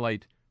results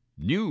highlight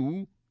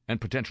new and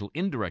potential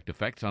indirect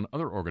effects on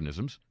other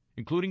organisms,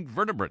 including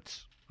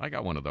vertebrates. I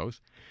got one of those.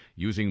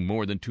 Using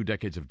more than 2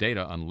 decades of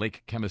data on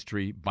lake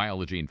chemistry,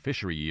 biology, and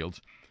fishery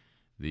yields,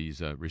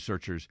 these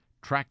researchers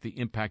tracked the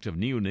impact of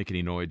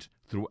neonicotinoids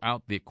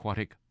throughout the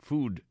aquatic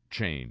food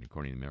chain,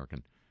 according to the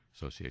American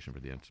Association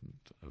for the Advancement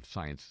of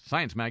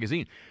Science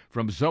magazine,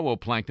 from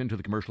zooplankton to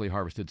the commercially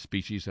harvested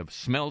species of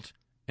smelt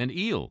and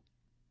eel.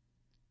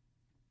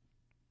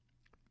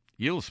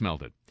 Eel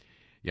smelted.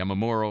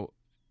 Yamamuro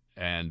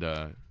and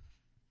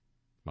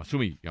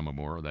Masumi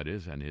Yamamura, that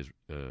is, and his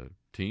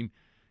team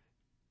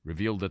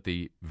revealed that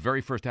the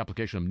very first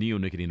application of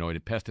neonicotinoid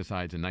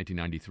pesticides in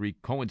 1993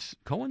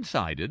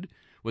 coincided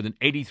with an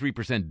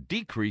 83%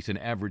 decrease in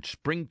average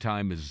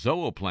springtime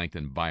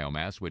zooplankton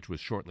biomass, which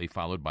was shortly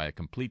followed by a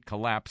complete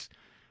collapse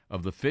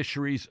of the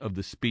fisheries of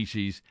the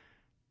species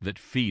that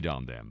feed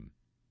on them.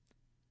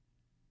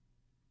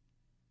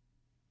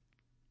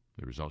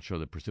 The results show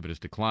that precipitous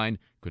decline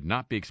could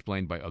not be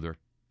explained by other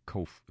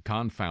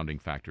confounding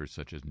factors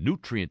such as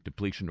nutrient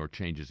depletion or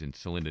changes in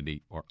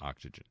salinity or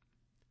oxygen.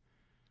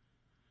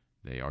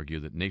 They argue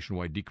that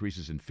nationwide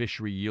decreases in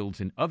fishery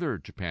yields in other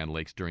Japan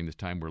lakes during this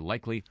time were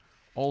likely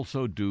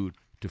also due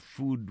to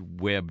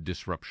food web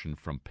disruption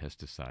from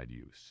pesticide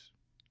use.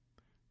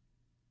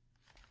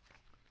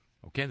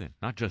 Okay then,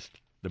 not just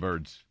the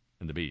birds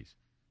and the bees.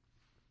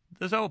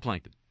 The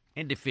zooplankton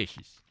and the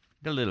fishes,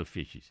 the little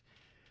fishes.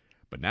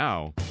 But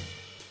now,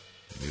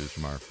 news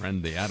from our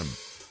friend the atom.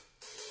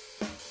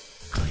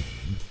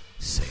 Clean,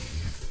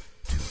 safe,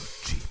 too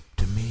cheap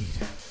to meet.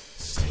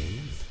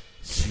 Save,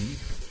 cheap,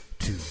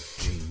 too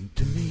cheap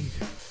to meet.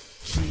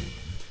 Cheap,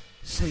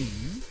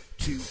 save,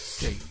 too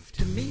safe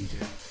to meet.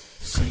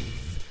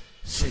 Safe,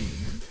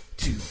 save,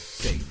 too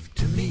safe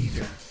to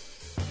meet.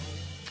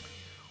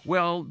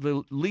 Well,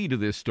 the lead of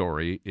this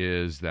story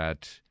is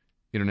that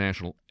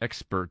international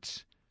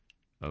experts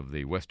of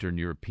the Western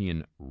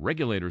European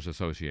Regulators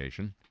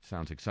Association,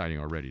 sounds exciting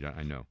already,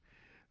 I know,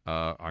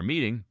 are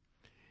meeting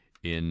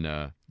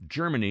in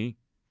Germany,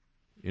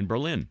 in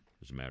Berlin,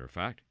 as a matter of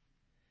fact,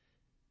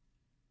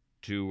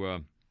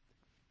 to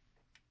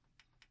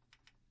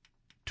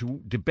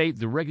debate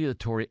the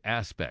regulatory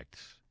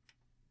aspects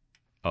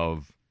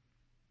of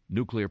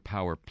nuclear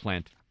power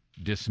plant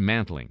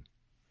dismantling.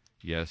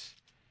 Yes,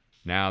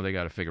 now they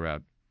got to figure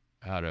out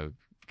how to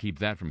keep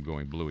that from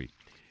going bluey.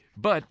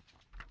 But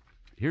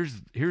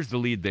here's the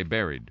lead they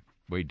buried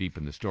way deep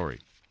in the story.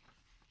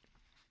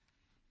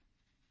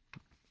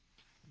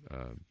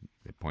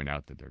 They point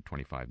out that there are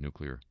 25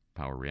 nuclear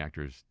power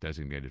reactors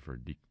designated for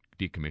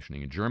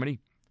decommissioning in Germany,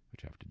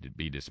 which have to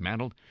be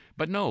dismantled.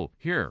 But no,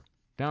 here,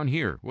 down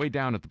here, way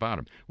down at the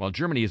bottom, while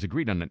Germany has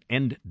agreed on an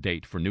end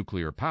date for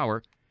nuclear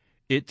power,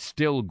 it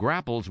still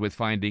grapples with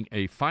finding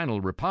a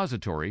final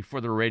repository for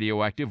the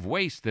radioactive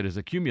waste that has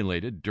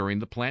accumulated during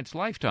the plant's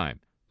lifetime.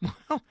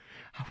 Well,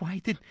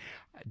 why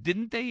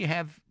didn't they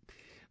have...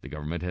 The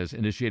government has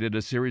initiated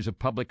a series of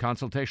public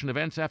consultation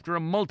events after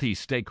a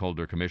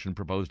multi-stakeholder commission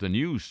proposed a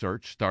new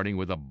search starting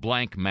with a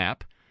blank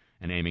map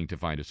and aiming to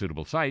find a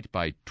suitable site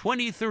by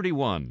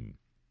 2031.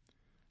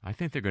 I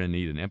think they're going to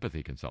need an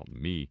empathy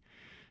consultant, me.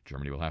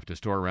 Germany will have to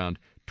store around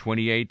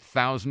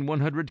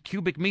 28,100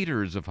 cubic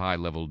meters of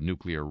high-level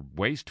nuclear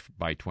waste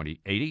by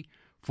 2080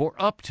 for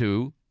up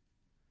to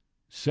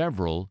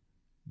several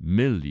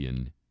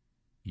million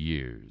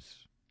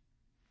years.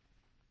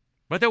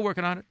 But they're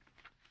working on it.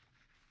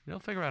 They'll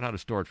figure out how to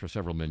store it for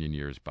several million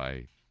years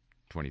by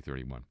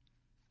 2031.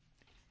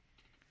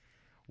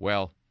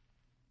 Well,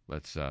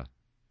 let's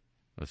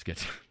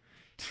get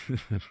to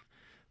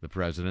the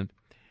president.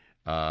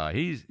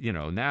 He's,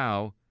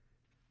 now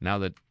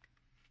that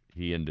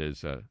he and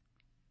his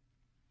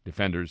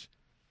defenders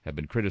have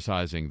been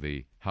criticizing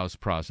the House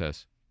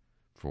process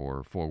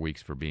for 4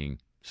 weeks for being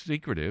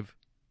secretive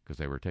because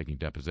they were taking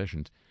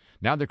depositions,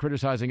 now they're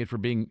criticizing it for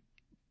being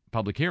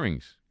public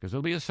hearings because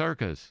it'll be a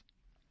circus.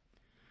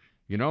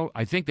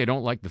 I think they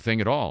don't like the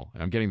thing at all.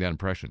 I'm getting that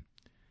impression.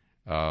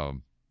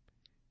 The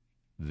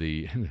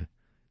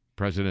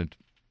president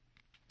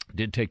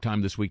did take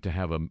time this week to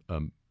have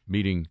a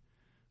meeting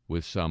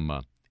with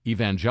some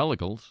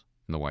evangelicals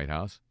in the White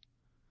House.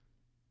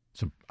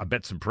 I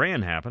bet some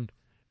praying happened.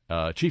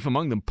 Chief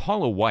among them,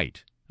 Paula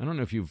White. I don't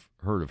know if you've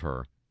heard of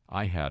her.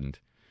 I hadn't.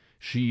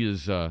 She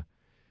is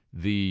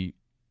the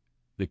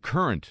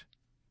current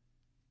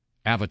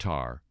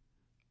avatar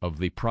of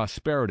the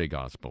prosperity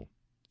gospel,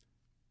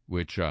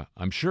 which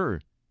I'm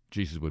sure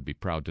Jesus would be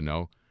proud to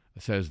know,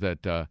 says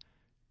that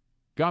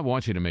God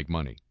wants you to make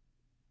money.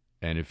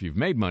 And if you've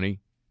made money,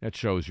 that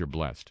shows you're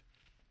blessed.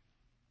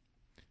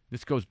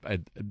 This goes, of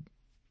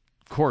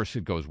course,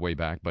 it goes way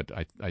back, but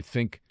I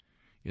think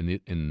in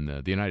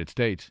the United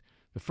States,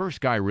 the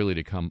first guy really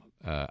to come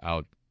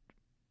out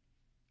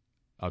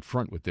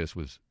front with this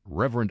was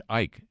Reverend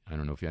Ike. I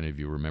don't know if any of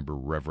you remember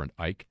Reverend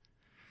Ike.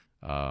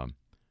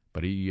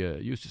 But he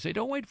used to say,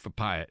 don't wait for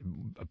pie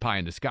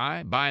in the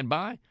sky, by and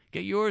by.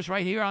 Get yours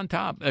right here on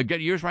top.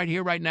 Get yours right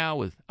here, right now,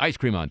 with ice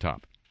cream on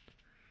top.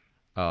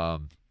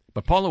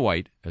 But Paula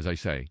White, as I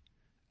say,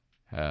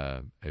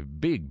 a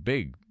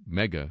big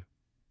mega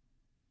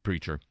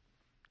preacher,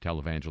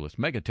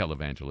 mega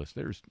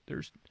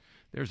televangelist.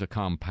 There's a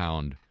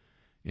compound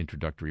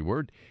introductory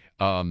word.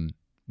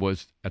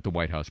 Was at the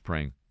White House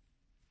praying,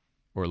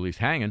 or at least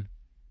hanging,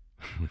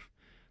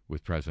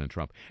 with President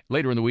Trump.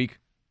 Later in the week,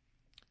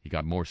 he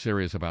got more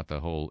serious about the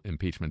whole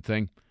impeachment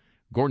thing.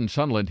 Gordon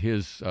Sondland,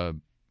 his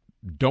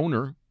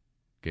donor,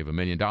 gave $1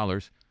 million,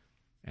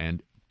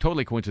 and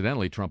totally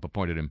coincidentally, Trump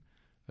appointed him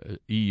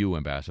EU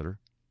ambassador.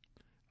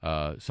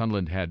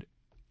 Sondland had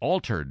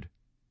altered,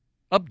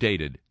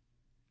 updated,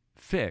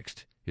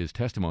 fixed his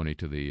testimony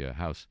to the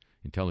House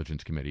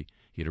Intelligence Committee.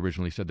 He had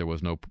originally said there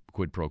was no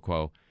quid pro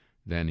quo.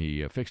 Then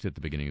he fixed it at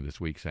the beginning of this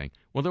week, saying,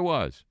 well, there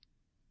was.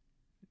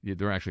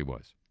 There actually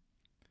was.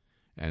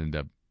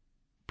 And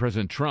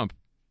President Trump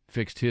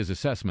fixed his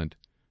assessment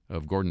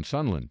of Gordon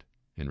Sondland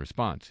in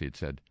response. He had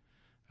said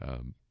a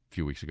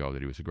few weeks ago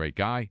that he was a great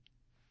guy.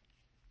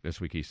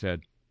 This week he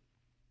said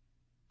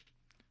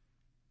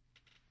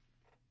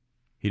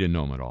he didn't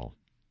know him at all.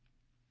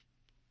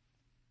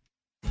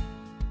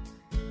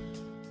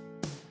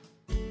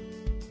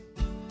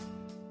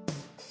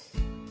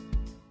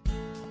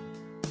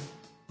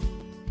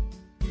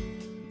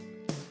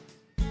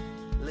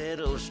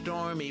 Little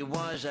Stormy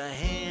was a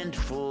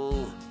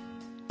handful,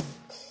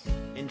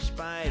 in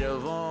spite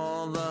of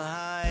all the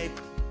hype.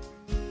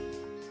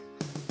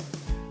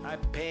 I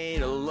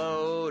paid a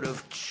load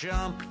of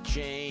chump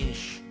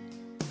change.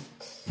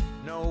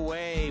 No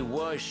way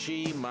was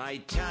she my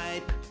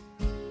type.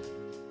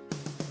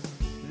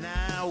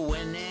 Now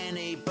when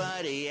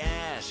anybody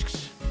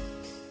asks,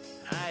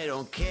 I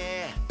don't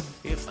care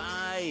if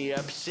I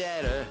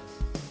upset her.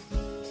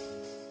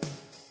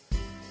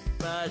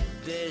 But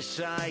this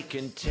I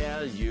can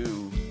tell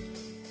you,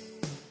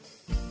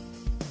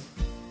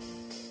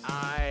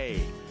 I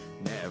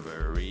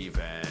never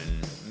even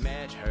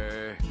met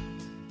her.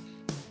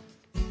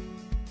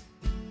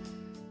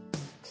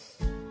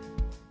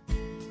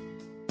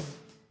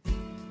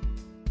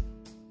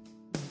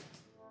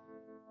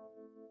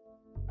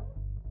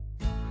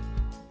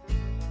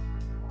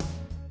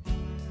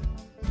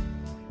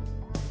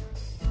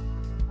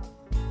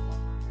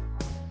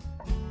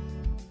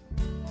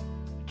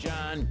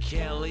 John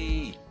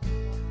Kelly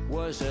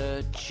was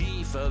a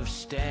chief of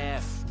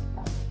staff,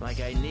 like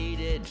I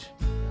needed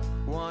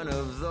one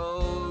of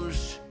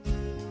those.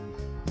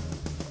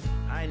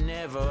 I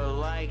never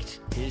liked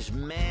his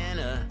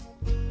manner,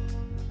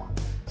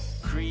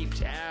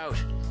 creeped out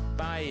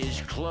by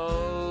his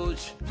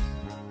clothes.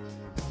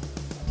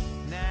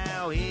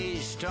 Now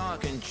he's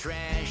talking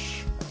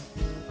trash.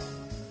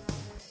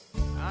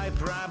 I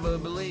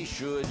probably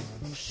should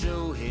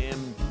sue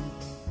him.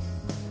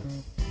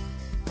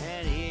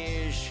 And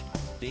here's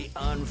the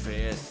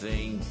unfair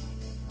thing.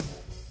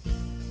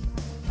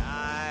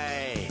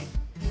 I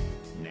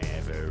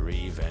never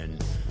even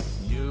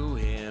knew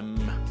him.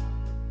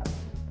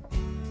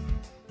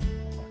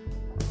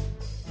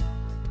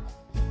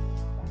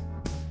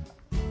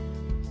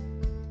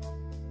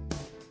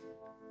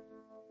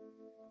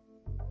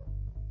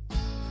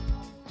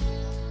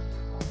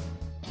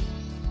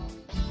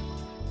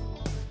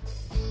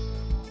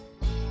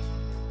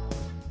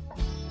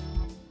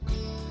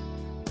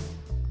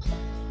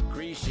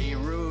 Greasy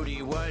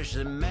Rudy was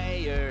the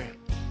mayor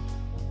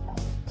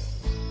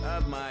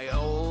of my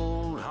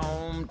old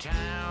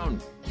hometown.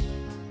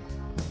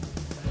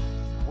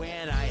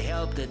 When I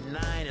helped at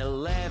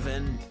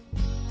 9/11,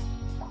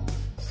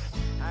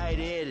 I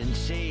didn't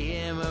see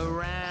him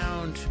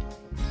around.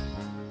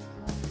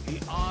 He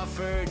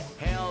offered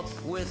help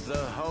with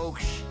the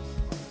hoax.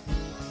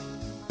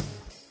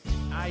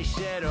 I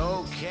said,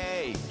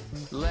 okay,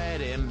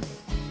 let him.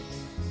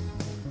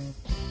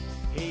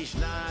 He's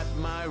not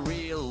my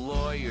real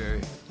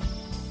lawyer.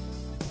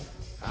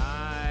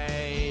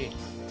 I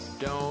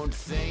don't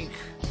think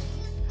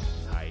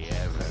I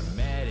ever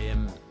met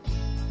him.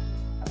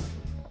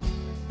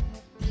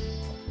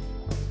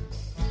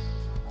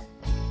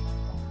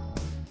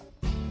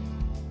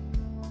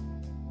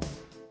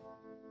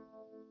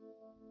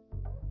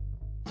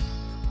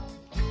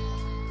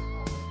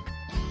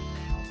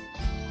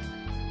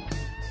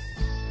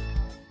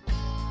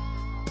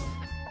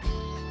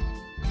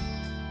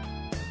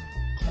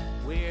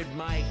 Weird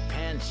Mike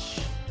Pence,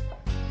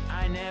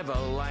 I never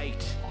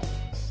liked.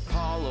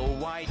 Paula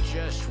White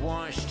just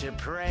wants to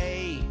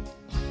pray.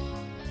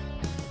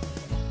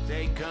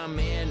 They come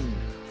in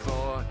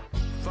for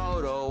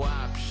photo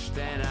ops,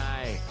 then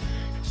I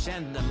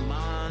send them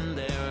on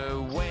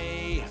their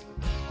way.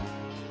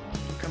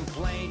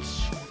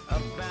 Complaints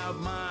about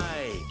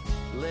my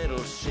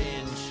little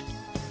sins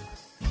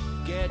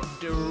get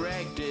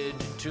directed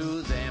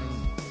to them.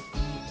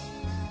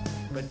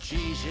 But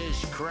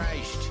Jesus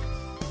Christ,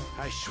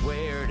 I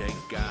swear to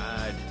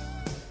God,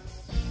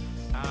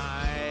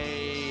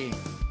 I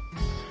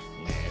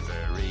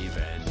never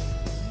even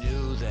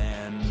knew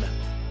them.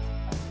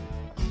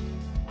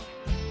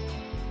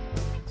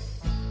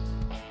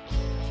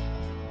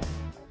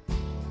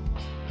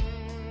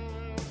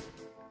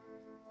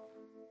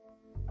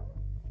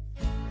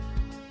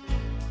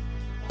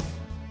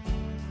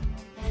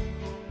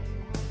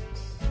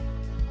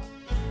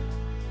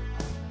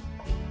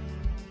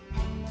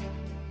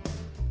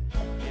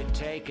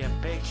 Take a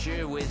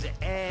picture with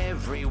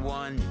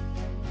everyone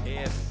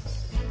if,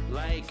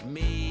 like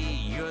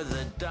me, you're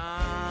the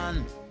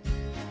Don.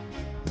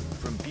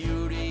 From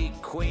beauty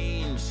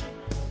queens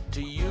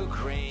to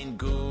Ukraine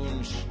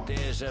goons,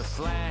 there's a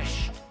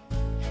flash,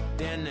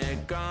 then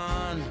they're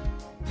gone.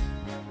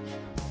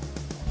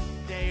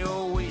 They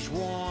always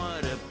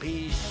want a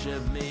piece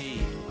of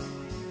me.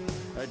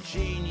 A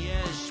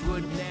genius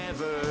would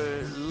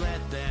never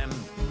let them.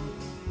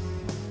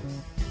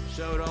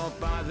 So don't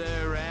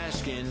bother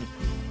asking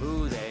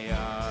who they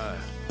are.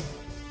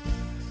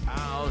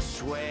 I'll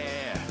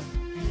swear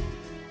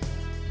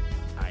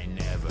I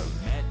never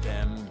met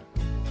them.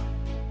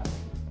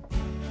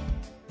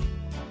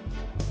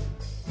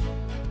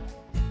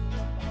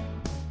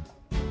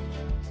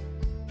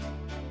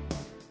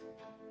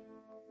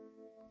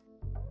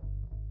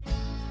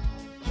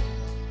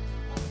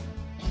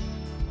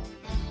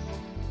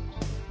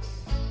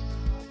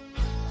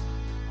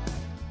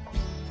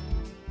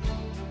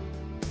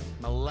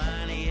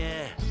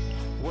 Melania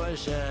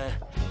was a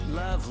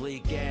lovely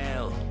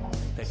gal,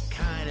 the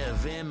kind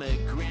of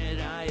immigrant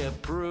I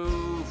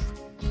approve.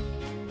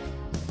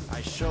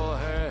 I saw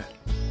her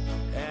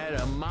at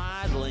a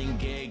modeling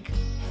gig,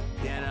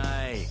 then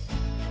I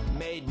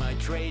made my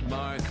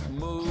trademark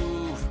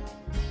move.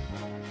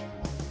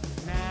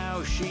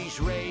 Now she's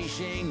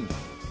raising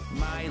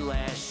my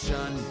last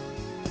son.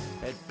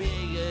 At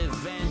big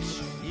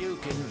events you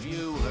can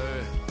view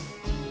her.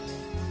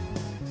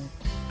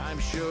 I'm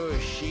sure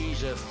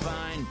she's a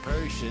fine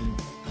person.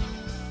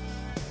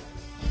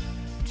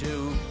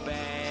 Too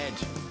bad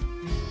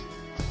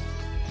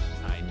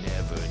I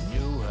never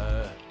knew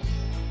her.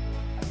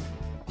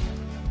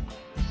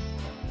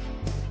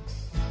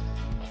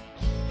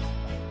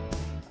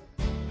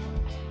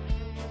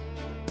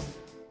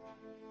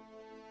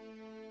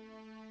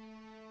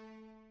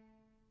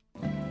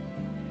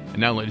 And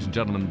now, ladies and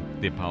gentlemen,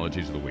 the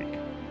apologies of the week.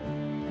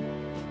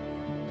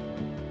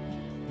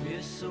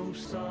 We're so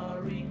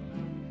sorry.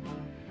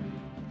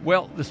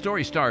 Well, the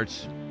story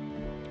starts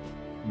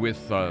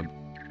with a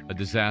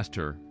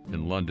disaster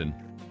in London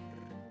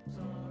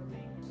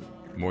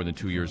more than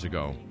 2 years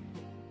ago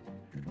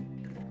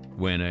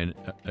when an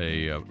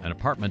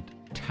apartment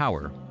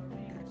tower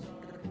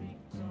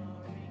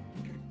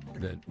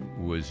that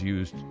was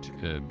used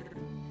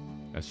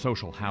as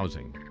social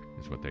housing,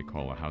 is what they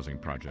call a housing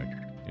project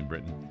in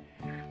Britain,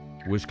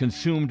 was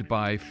consumed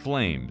by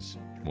flames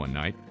one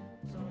night.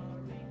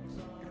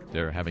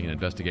 They're having an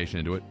investigation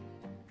into it.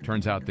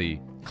 Turns out the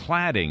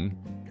cladding,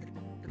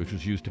 which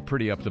was used to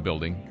pretty up the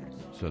building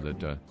so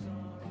that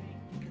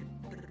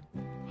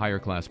higher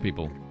class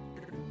people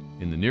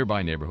in the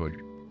nearby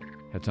neighborhood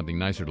had something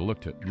nicer to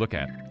look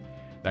at.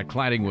 That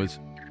cladding was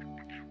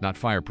not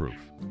fireproof,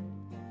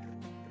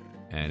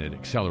 and it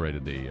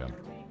accelerated the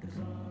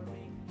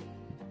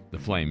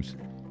flames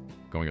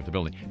going up the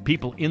building.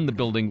 People in the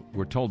building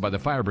were told by the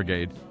fire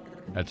brigade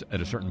at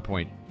a certain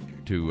point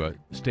to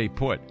stay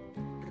put,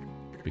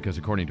 because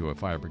according to a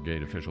fire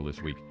brigade official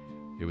this week,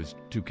 it was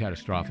too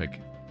catastrophic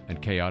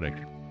and chaotic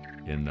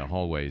in the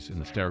hallways, in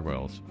the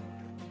stairwells.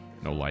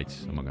 No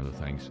lights, among other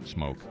things,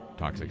 smoke,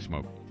 toxic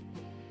smoke.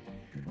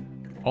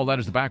 All that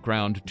is the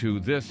background to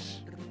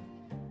this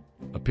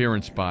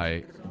appearance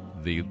by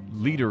the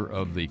leader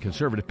of the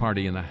Conservative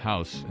Party in the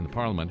House, in the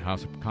Parliament,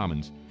 House of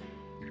Commons,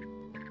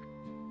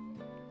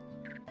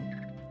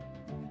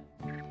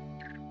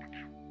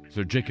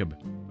 Jacob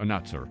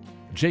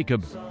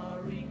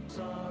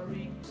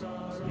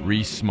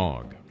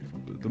Rees-Mogg.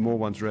 The more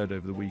one's read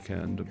over the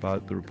weekend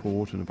about the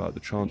report and about the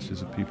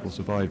chances of people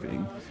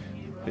surviving,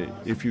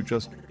 if you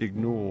just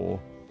ignore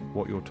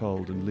what you're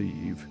told and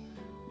leave,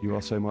 you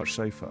are so much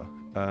safer.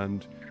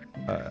 And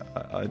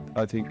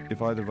I think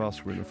if either of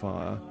us were in a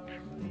fire,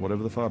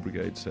 whatever the fire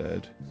brigade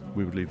said,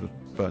 we would leave the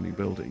burning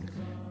building.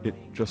 It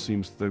just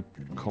seems the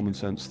common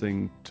sense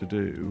thing to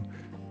do.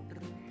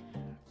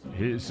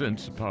 He has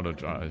since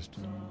apologized,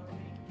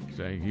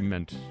 saying he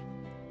meant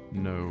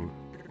no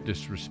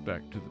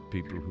disrespect to the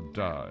people who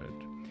died.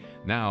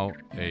 Now,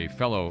 a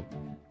fellow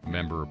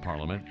member of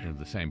Parliament of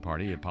the same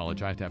party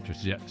apologized after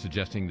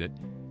suggesting that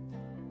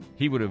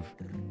he would have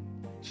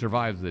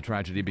survived the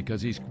tragedy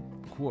because he's,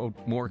 quote,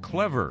 more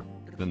clever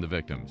than the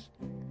victims.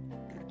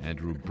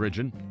 Andrew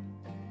Bridgen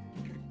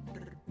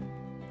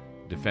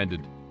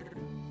defended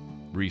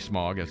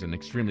Rees-Mogg as an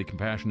extremely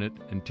compassionate,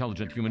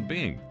 intelligent human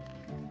being.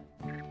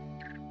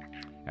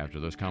 After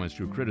those comments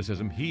drew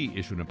criticism, he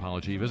issued an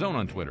apology of his own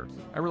on Twitter.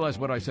 I realized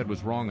what I said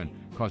was wrong and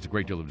caused a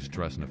great deal of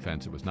distress and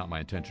offense. It was not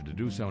my intention to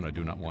do so, and I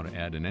do not want to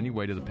add in any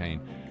way to the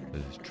pain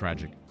that this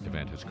tragic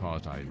event has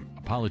caused. I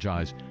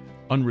apologize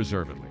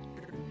unreservedly.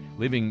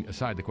 Leaving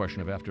aside the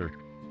question of, after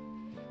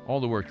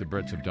all the work the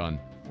Brits have done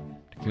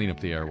to clean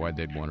up the air, why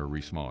they'd want a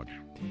Rees-Mogg.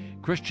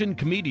 Christian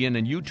comedian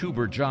and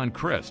YouTuber John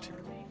Crist,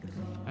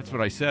 that's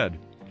what I said,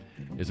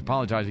 is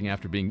apologizing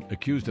after being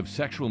accused of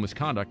sexual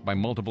misconduct by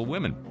multiple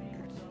women.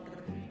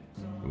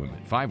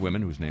 5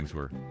 women, whose names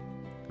were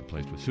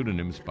replaced with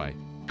pseudonyms by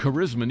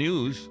Charisma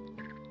News,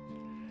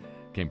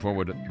 came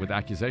forward with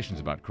accusations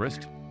about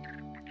Crist.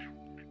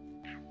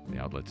 The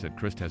outlet said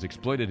Crist has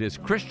exploited his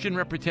Christian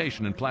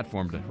reputation and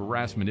platform to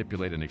harass,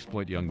 manipulate, and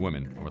exploit young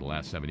women over the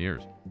last 7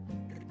 years.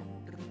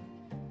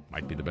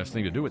 Might be the best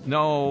thing to do it.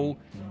 No!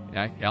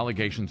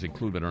 Allegations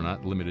include but are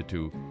not limited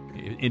to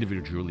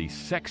individually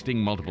sexting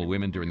multiple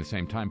women during the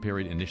same time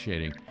period,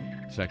 initiating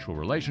sexual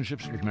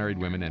relationships with married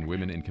women, and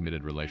women in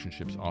committed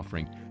relationships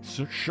offering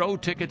show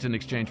tickets in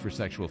exchange for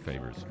sexual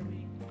favors,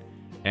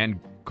 and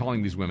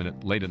calling these women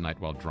late at night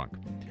while drunk.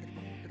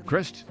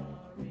 Crist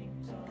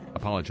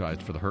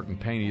apologized for the hurt and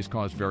pain he has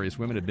caused various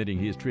women, admitting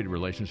he has treated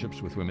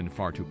relationships with women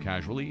far too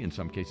casually, in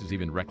some cases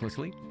even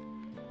recklessly.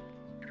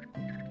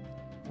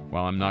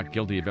 While I'm not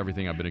guilty of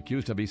everything I've been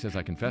accused of, he says,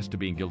 I confess to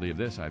being guilty of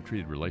this. I've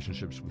treated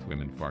relationships with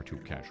women far too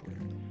casually.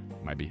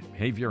 My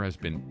behavior has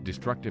been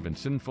destructive and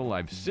sinful.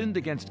 I've sinned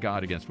against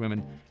God, against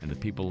women, and the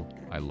people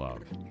I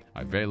love.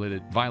 I've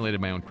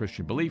violated my own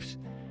Christian beliefs.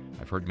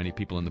 I've hurt many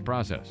people in the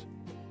process.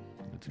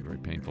 It's a very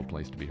painful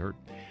place to be hurt.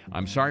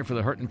 I'm sorry for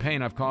the hurt and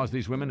pain I've caused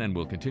these women and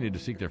will continue to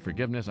seek their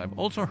forgiveness. I've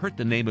also hurt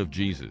the name of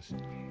Jesus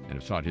and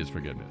have sought his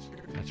forgiveness.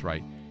 That's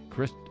right.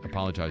 Crist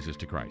apologizes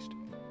to Christ.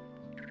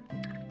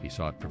 He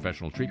sought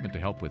professional treatment to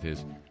help with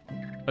his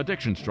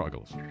addiction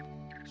struggles.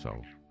 So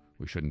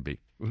we shouldn't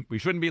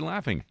be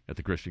laughing at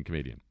the Christian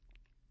comedian.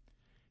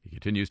 He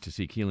continues to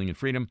seek healing and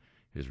freedom.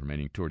 His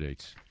remaining tour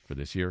dates for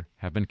this year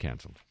have been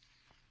canceled.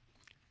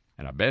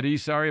 And I bet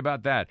he's sorry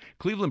about that.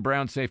 Cleveland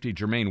Browns safety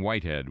Jermaine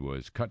Whitehead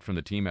was cut from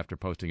the team after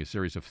posting a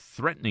series of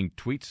threatening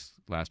tweets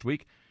last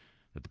week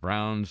that the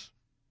Browns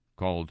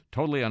called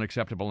totally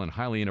unacceptable and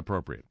highly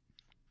inappropriate.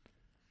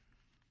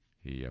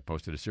 He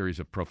posted a series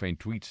of profane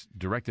tweets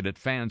directed at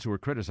fans who were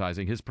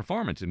criticizing his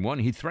performance. In one,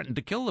 he threatened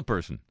to kill the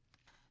person.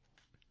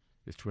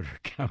 His Twitter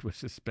account was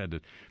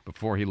suspended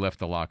before he left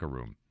the locker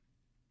room.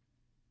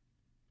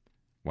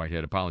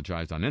 Whitehead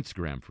apologized on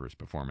Instagram for his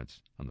performance.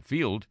 On the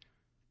field,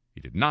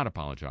 he did not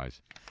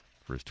apologize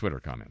for his Twitter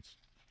comments.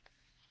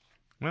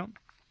 Well,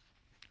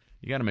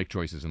 you got to make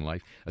choices in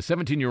life. A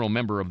 17-year-old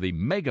member of the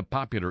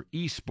mega-popular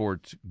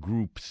esports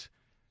group's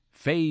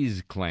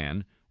FaZe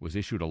clan was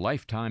issued a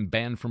lifetime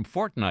ban from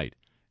Fortnite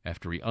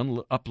after he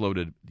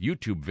uploaded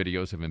YouTube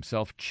videos of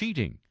himself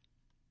cheating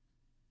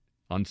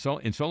in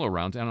solo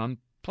rounds and on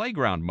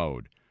playground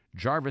mode.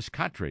 Jarvis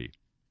Katri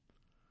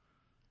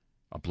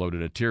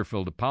uploaded a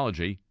tear-filled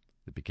apology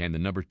that became the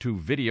number 2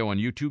 video on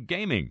YouTube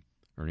gaming,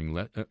 earning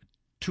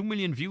 2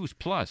 million views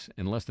plus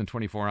in less than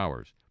 24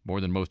 hours,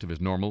 more than most of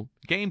his normal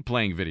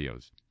game-playing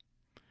videos.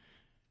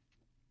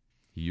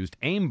 He used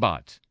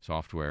aimbot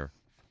software,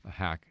 a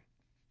hack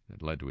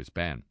that led to his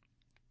ban.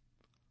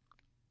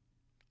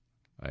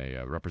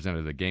 A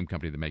representative of the game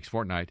company that makes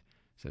Fortnite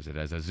says it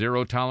has a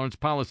zero-tolerance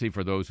policy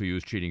for those who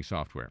use cheating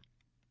software.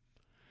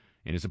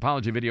 In his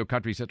apology video,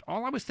 Country said,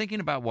 all I was thinking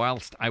about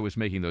whilst I was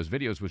making those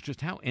videos was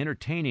just how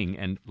entertaining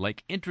and,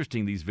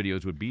 interesting these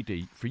videos would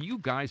be for you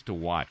guys to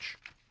watch.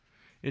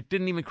 It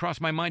didn't even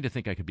cross my mind to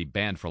think I could be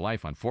banned for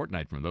life on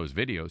Fortnite from those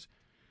videos.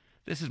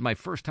 This is my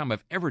first time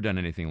I've ever done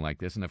anything like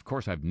this, and of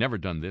course I've never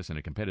done this in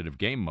a competitive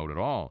game mode at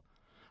all.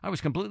 I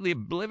was completely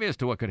oblivious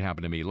to what could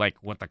happen to me, like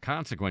what the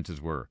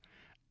consequences were.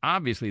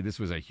 Obviously, this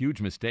was a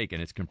huge mistake,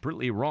 and it's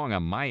completely wrong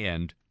on my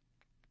end.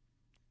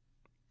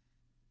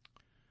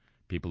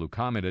 People who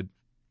commented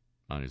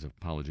on his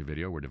apology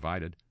video were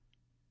divided.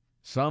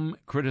 Some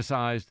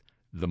criticized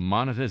the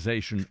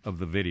monetization of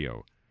the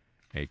video,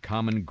 a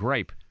common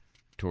gripe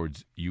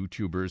towards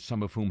YouTubers,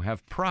 some of whom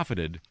have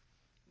profited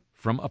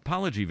from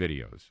apology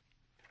videos.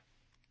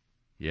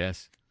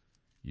 Yes,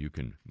 you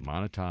can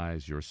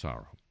monetize your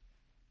sorrow.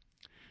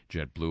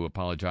 JetBlue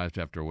apologized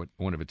after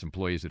one of its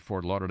employees at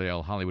Fort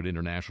Lauderdale Hollywood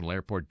International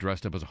Airport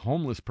dressed up as a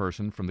homeless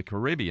person from the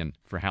Caribbean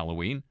for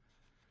Halloween.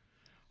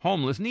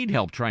 Homeless need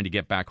help trying to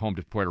get back home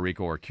to Puerto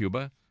Rico or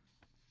Cuba,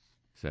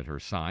 said her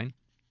sign.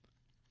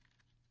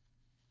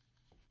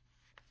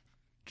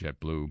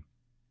 JetBlue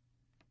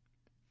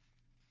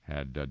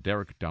had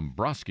Derek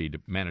Dombrowski,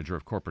 manager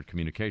of corporate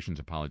communications,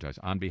 apologize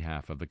on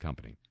behalf of the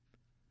company.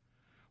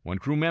 One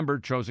crew member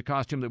chose a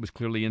costume that was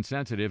clearly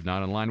insensitive,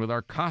 not in line with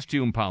our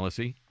costume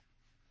policy.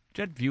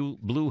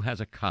 JetBlue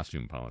has a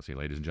costume policy,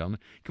 ladies and gentlemen.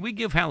 Can we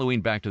give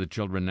Halloween back to the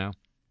children now?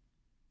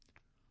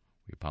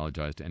 We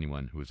apologize to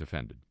anyone who is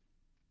offended.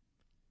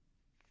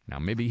 Now,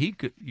 maybe you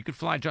could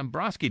fly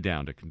Dombrowski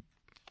down to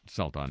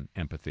consult on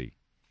empathy.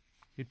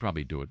 He'd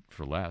probably do it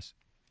for less.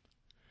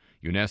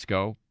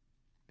 UNESCO,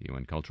 the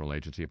UN Cultural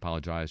Agency,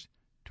 apologized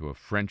to a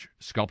French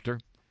sculptor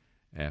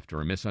after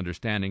a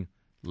misunderstanding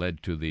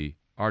led to the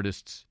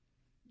artist's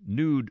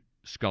nude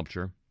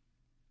sculpture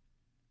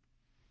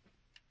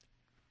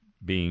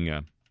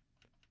being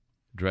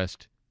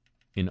dressed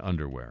in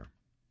underwear.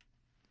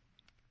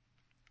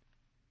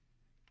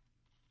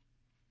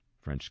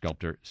 French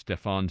sculptor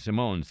Stéphane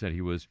Simon said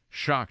he was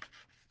shocked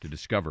to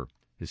discover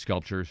his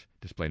sculptures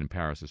displayed in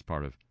Paris as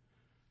part of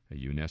a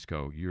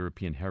UNESCO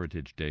European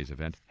Heritage Days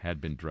event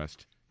had been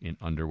dressed in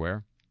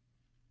underwear.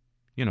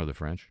 You know the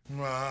French.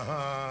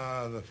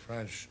 The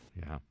French.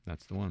 Yeah,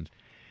 that's the ones.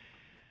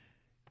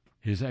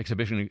 His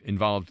exhibition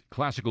involved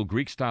classical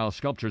Greek-style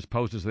sculptures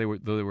posed as though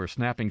they were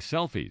snapping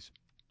selfies.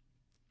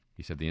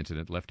 He said the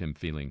incident left him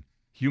feeling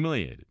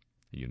humiliated.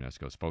 The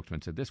UNESCO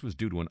spokesman said this was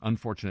due to an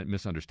unfortunate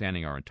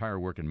misunderstanding. Our entire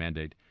work and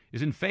mandate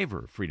is in favor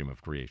of freedom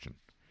of creation.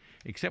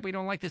 Except we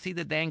don't like to see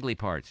the dangly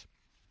parts.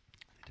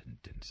 They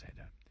didn't say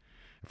that.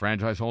 A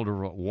franchise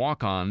holder of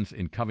Walk-Ons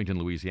in Covington,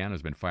 Louisiana,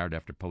 has been fired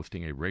after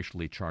posting a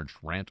racially charged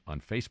rant on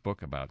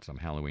Facebook about some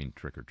Halloween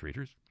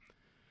trick-or-treaters.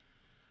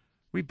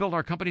 We built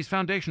our company's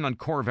foundation on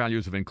core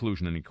values of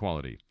inclusion and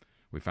equality.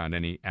 We found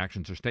any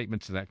actions or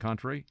statements to the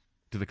contrary,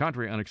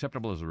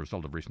 unacceptable as a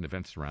result of recent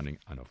events surrounding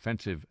an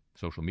offensive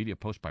social media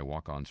post by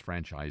Walk-On's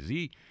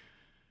franchisee.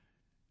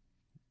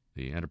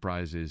 The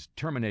enterprise is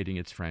terminating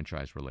its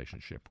franchise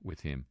relationship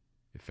with him,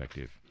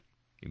 effective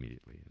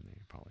immediately, and they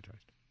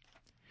apologized.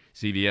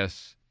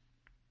 CVS,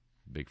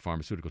 big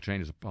pharmaceutical chain,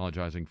 is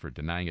apologizing for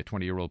denying a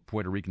 20-year-old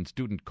Puerto Rican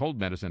student cold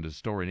medicine at a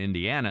store in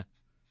Indiana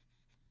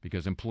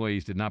because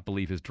employees did not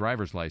believe his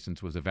driver's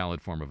license was a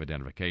valid form of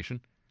identification.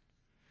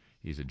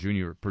 He's a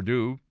junior at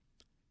Purdue,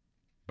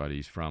 but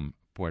he's from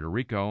Puerto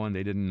Rico, and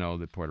they didn't know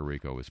that Puerto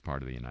Rico was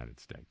part of the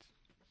United States.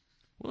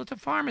 Well, it's a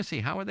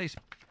pharmacy. How are they?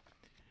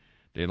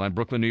 Dateline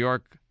Brooklyn, New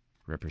York,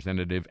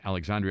 Representative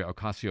Alexandria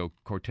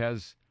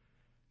Ocasio-Cortez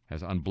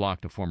has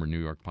unblocked a former New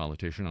York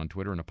politician on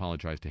Twitter and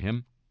apologized to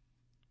him.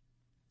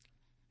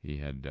 He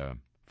had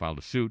filed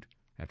a suit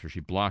after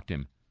she blocked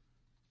him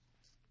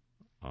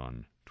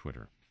on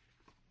Twitter.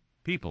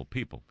 People,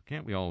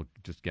 can't we all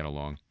just get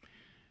along?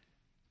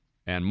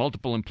 And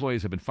multiple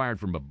employees have been fired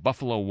from a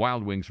Buffalo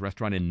Wild Wings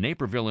restaurant in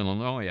Naperville,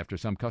 Illinois, after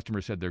some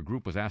customers said their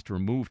group was asked to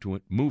move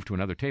to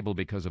another table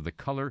because of the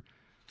color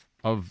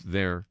of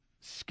their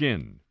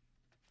skin.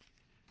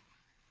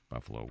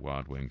 Buffalo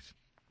Wild Wings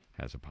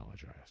has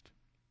apologized.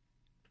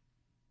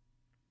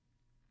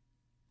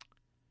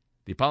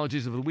 The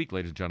apologies of the week,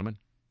 ladies and gentlemen.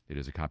 It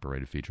is a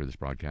copyrighted feature of this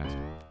broadcast.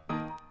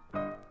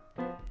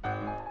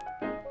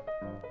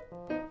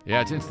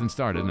 Yeah, it's instant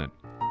start, isn't it?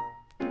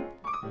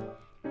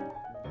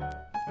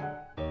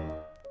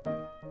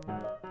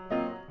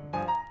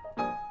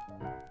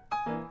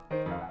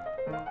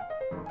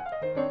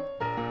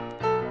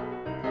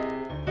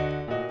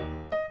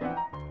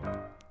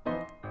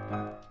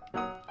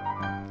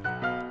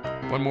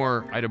 One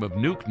more item of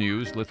nuke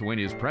news.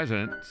 Lithuania's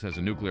president says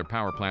a nuclear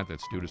power plant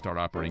that's due to start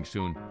operating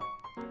soon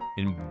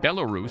in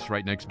Belarus,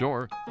 right next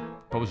door,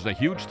 poses a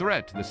huge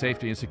threat to the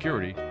safety and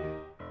security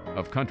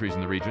of countries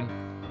in the region.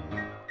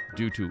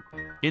 due to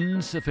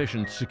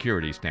insufficient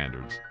security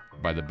standards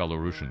by the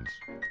Belarusians.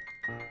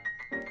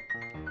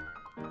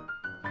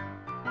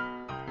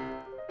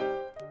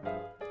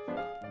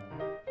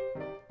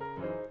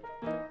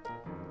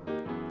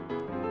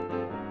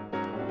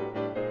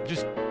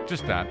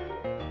 Just that.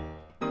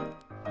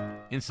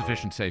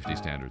 Insufficient safety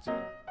standards.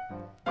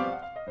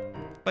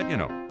 But, you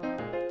know,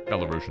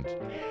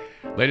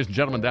 Belarusians. Ladies and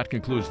gentlemen, that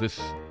concludes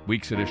this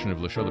week's edition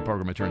of Le Show. The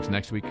program returns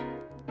next week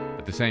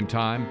at the same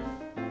time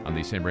on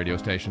these same radio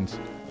stations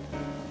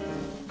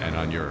and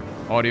on your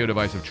audio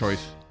device of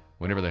choice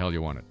whenever the hell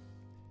you want it.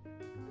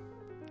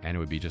 And it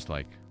would be just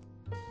like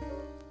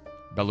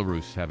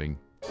Belarus having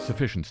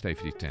sufficient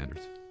safety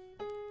standards.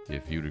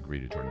 If you'd agree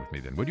to join with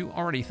me then. Would you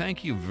already?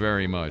 Thank you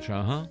very much.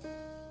 Uh-huh.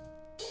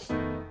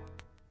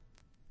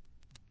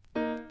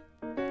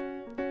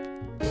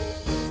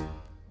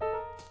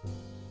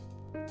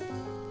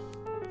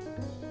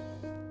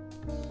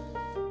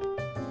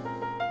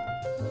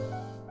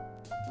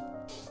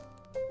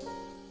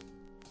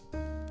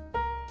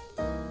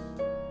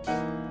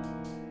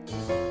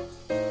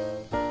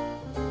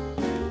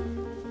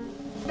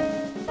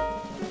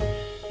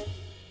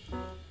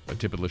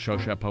 Tip of the show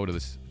chapeau to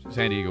the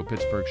San Diego,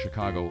 Pittsburgh,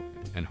 Chicago,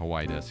 and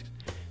Hawaii desks.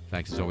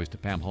 Thanks as always to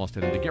Pam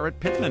Halstead and to Garrett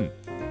Pittman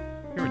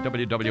here at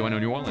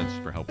WWNO New Orleans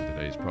for help with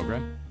today's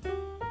program.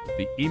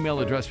 The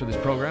email address for this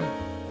program,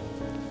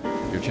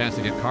 your chance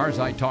to get Cars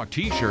I Talk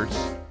t-shirts.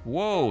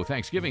 Whoa,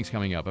 Thanksgiving's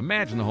coming up.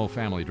 Imagine the whole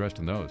family dressed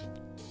in those.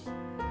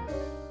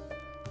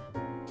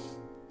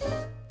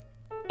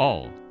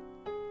 All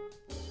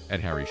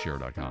at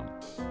harryshearer.com.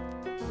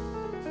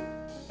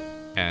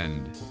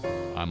 And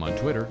I'm on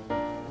Twitter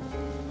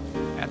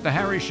at the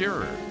Harry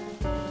Shearer.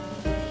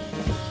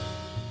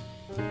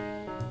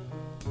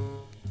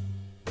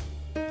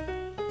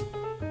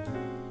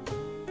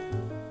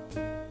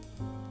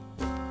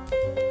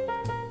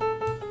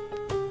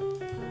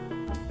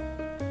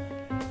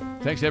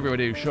 Thanks to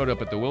everybody who showed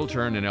up at the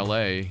Wiltern in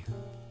L.A.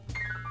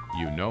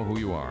 You know who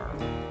you are.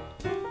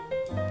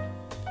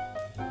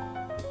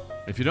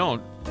 If you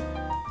don't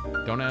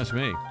ask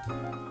me.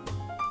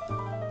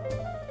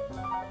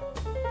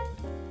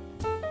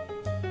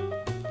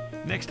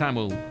 Next time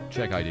we'll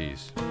check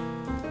IDs.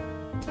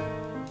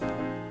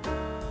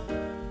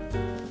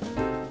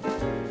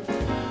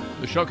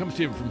 The show comes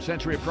to you from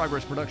Century of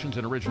Progress Productions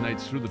and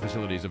originates through the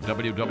facilities of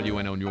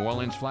WWNO New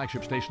Orleans,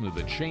 flagship station of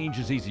the Change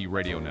is Easy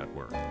radio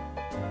network.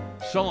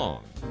 So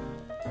long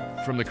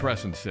from the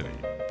Crescent City.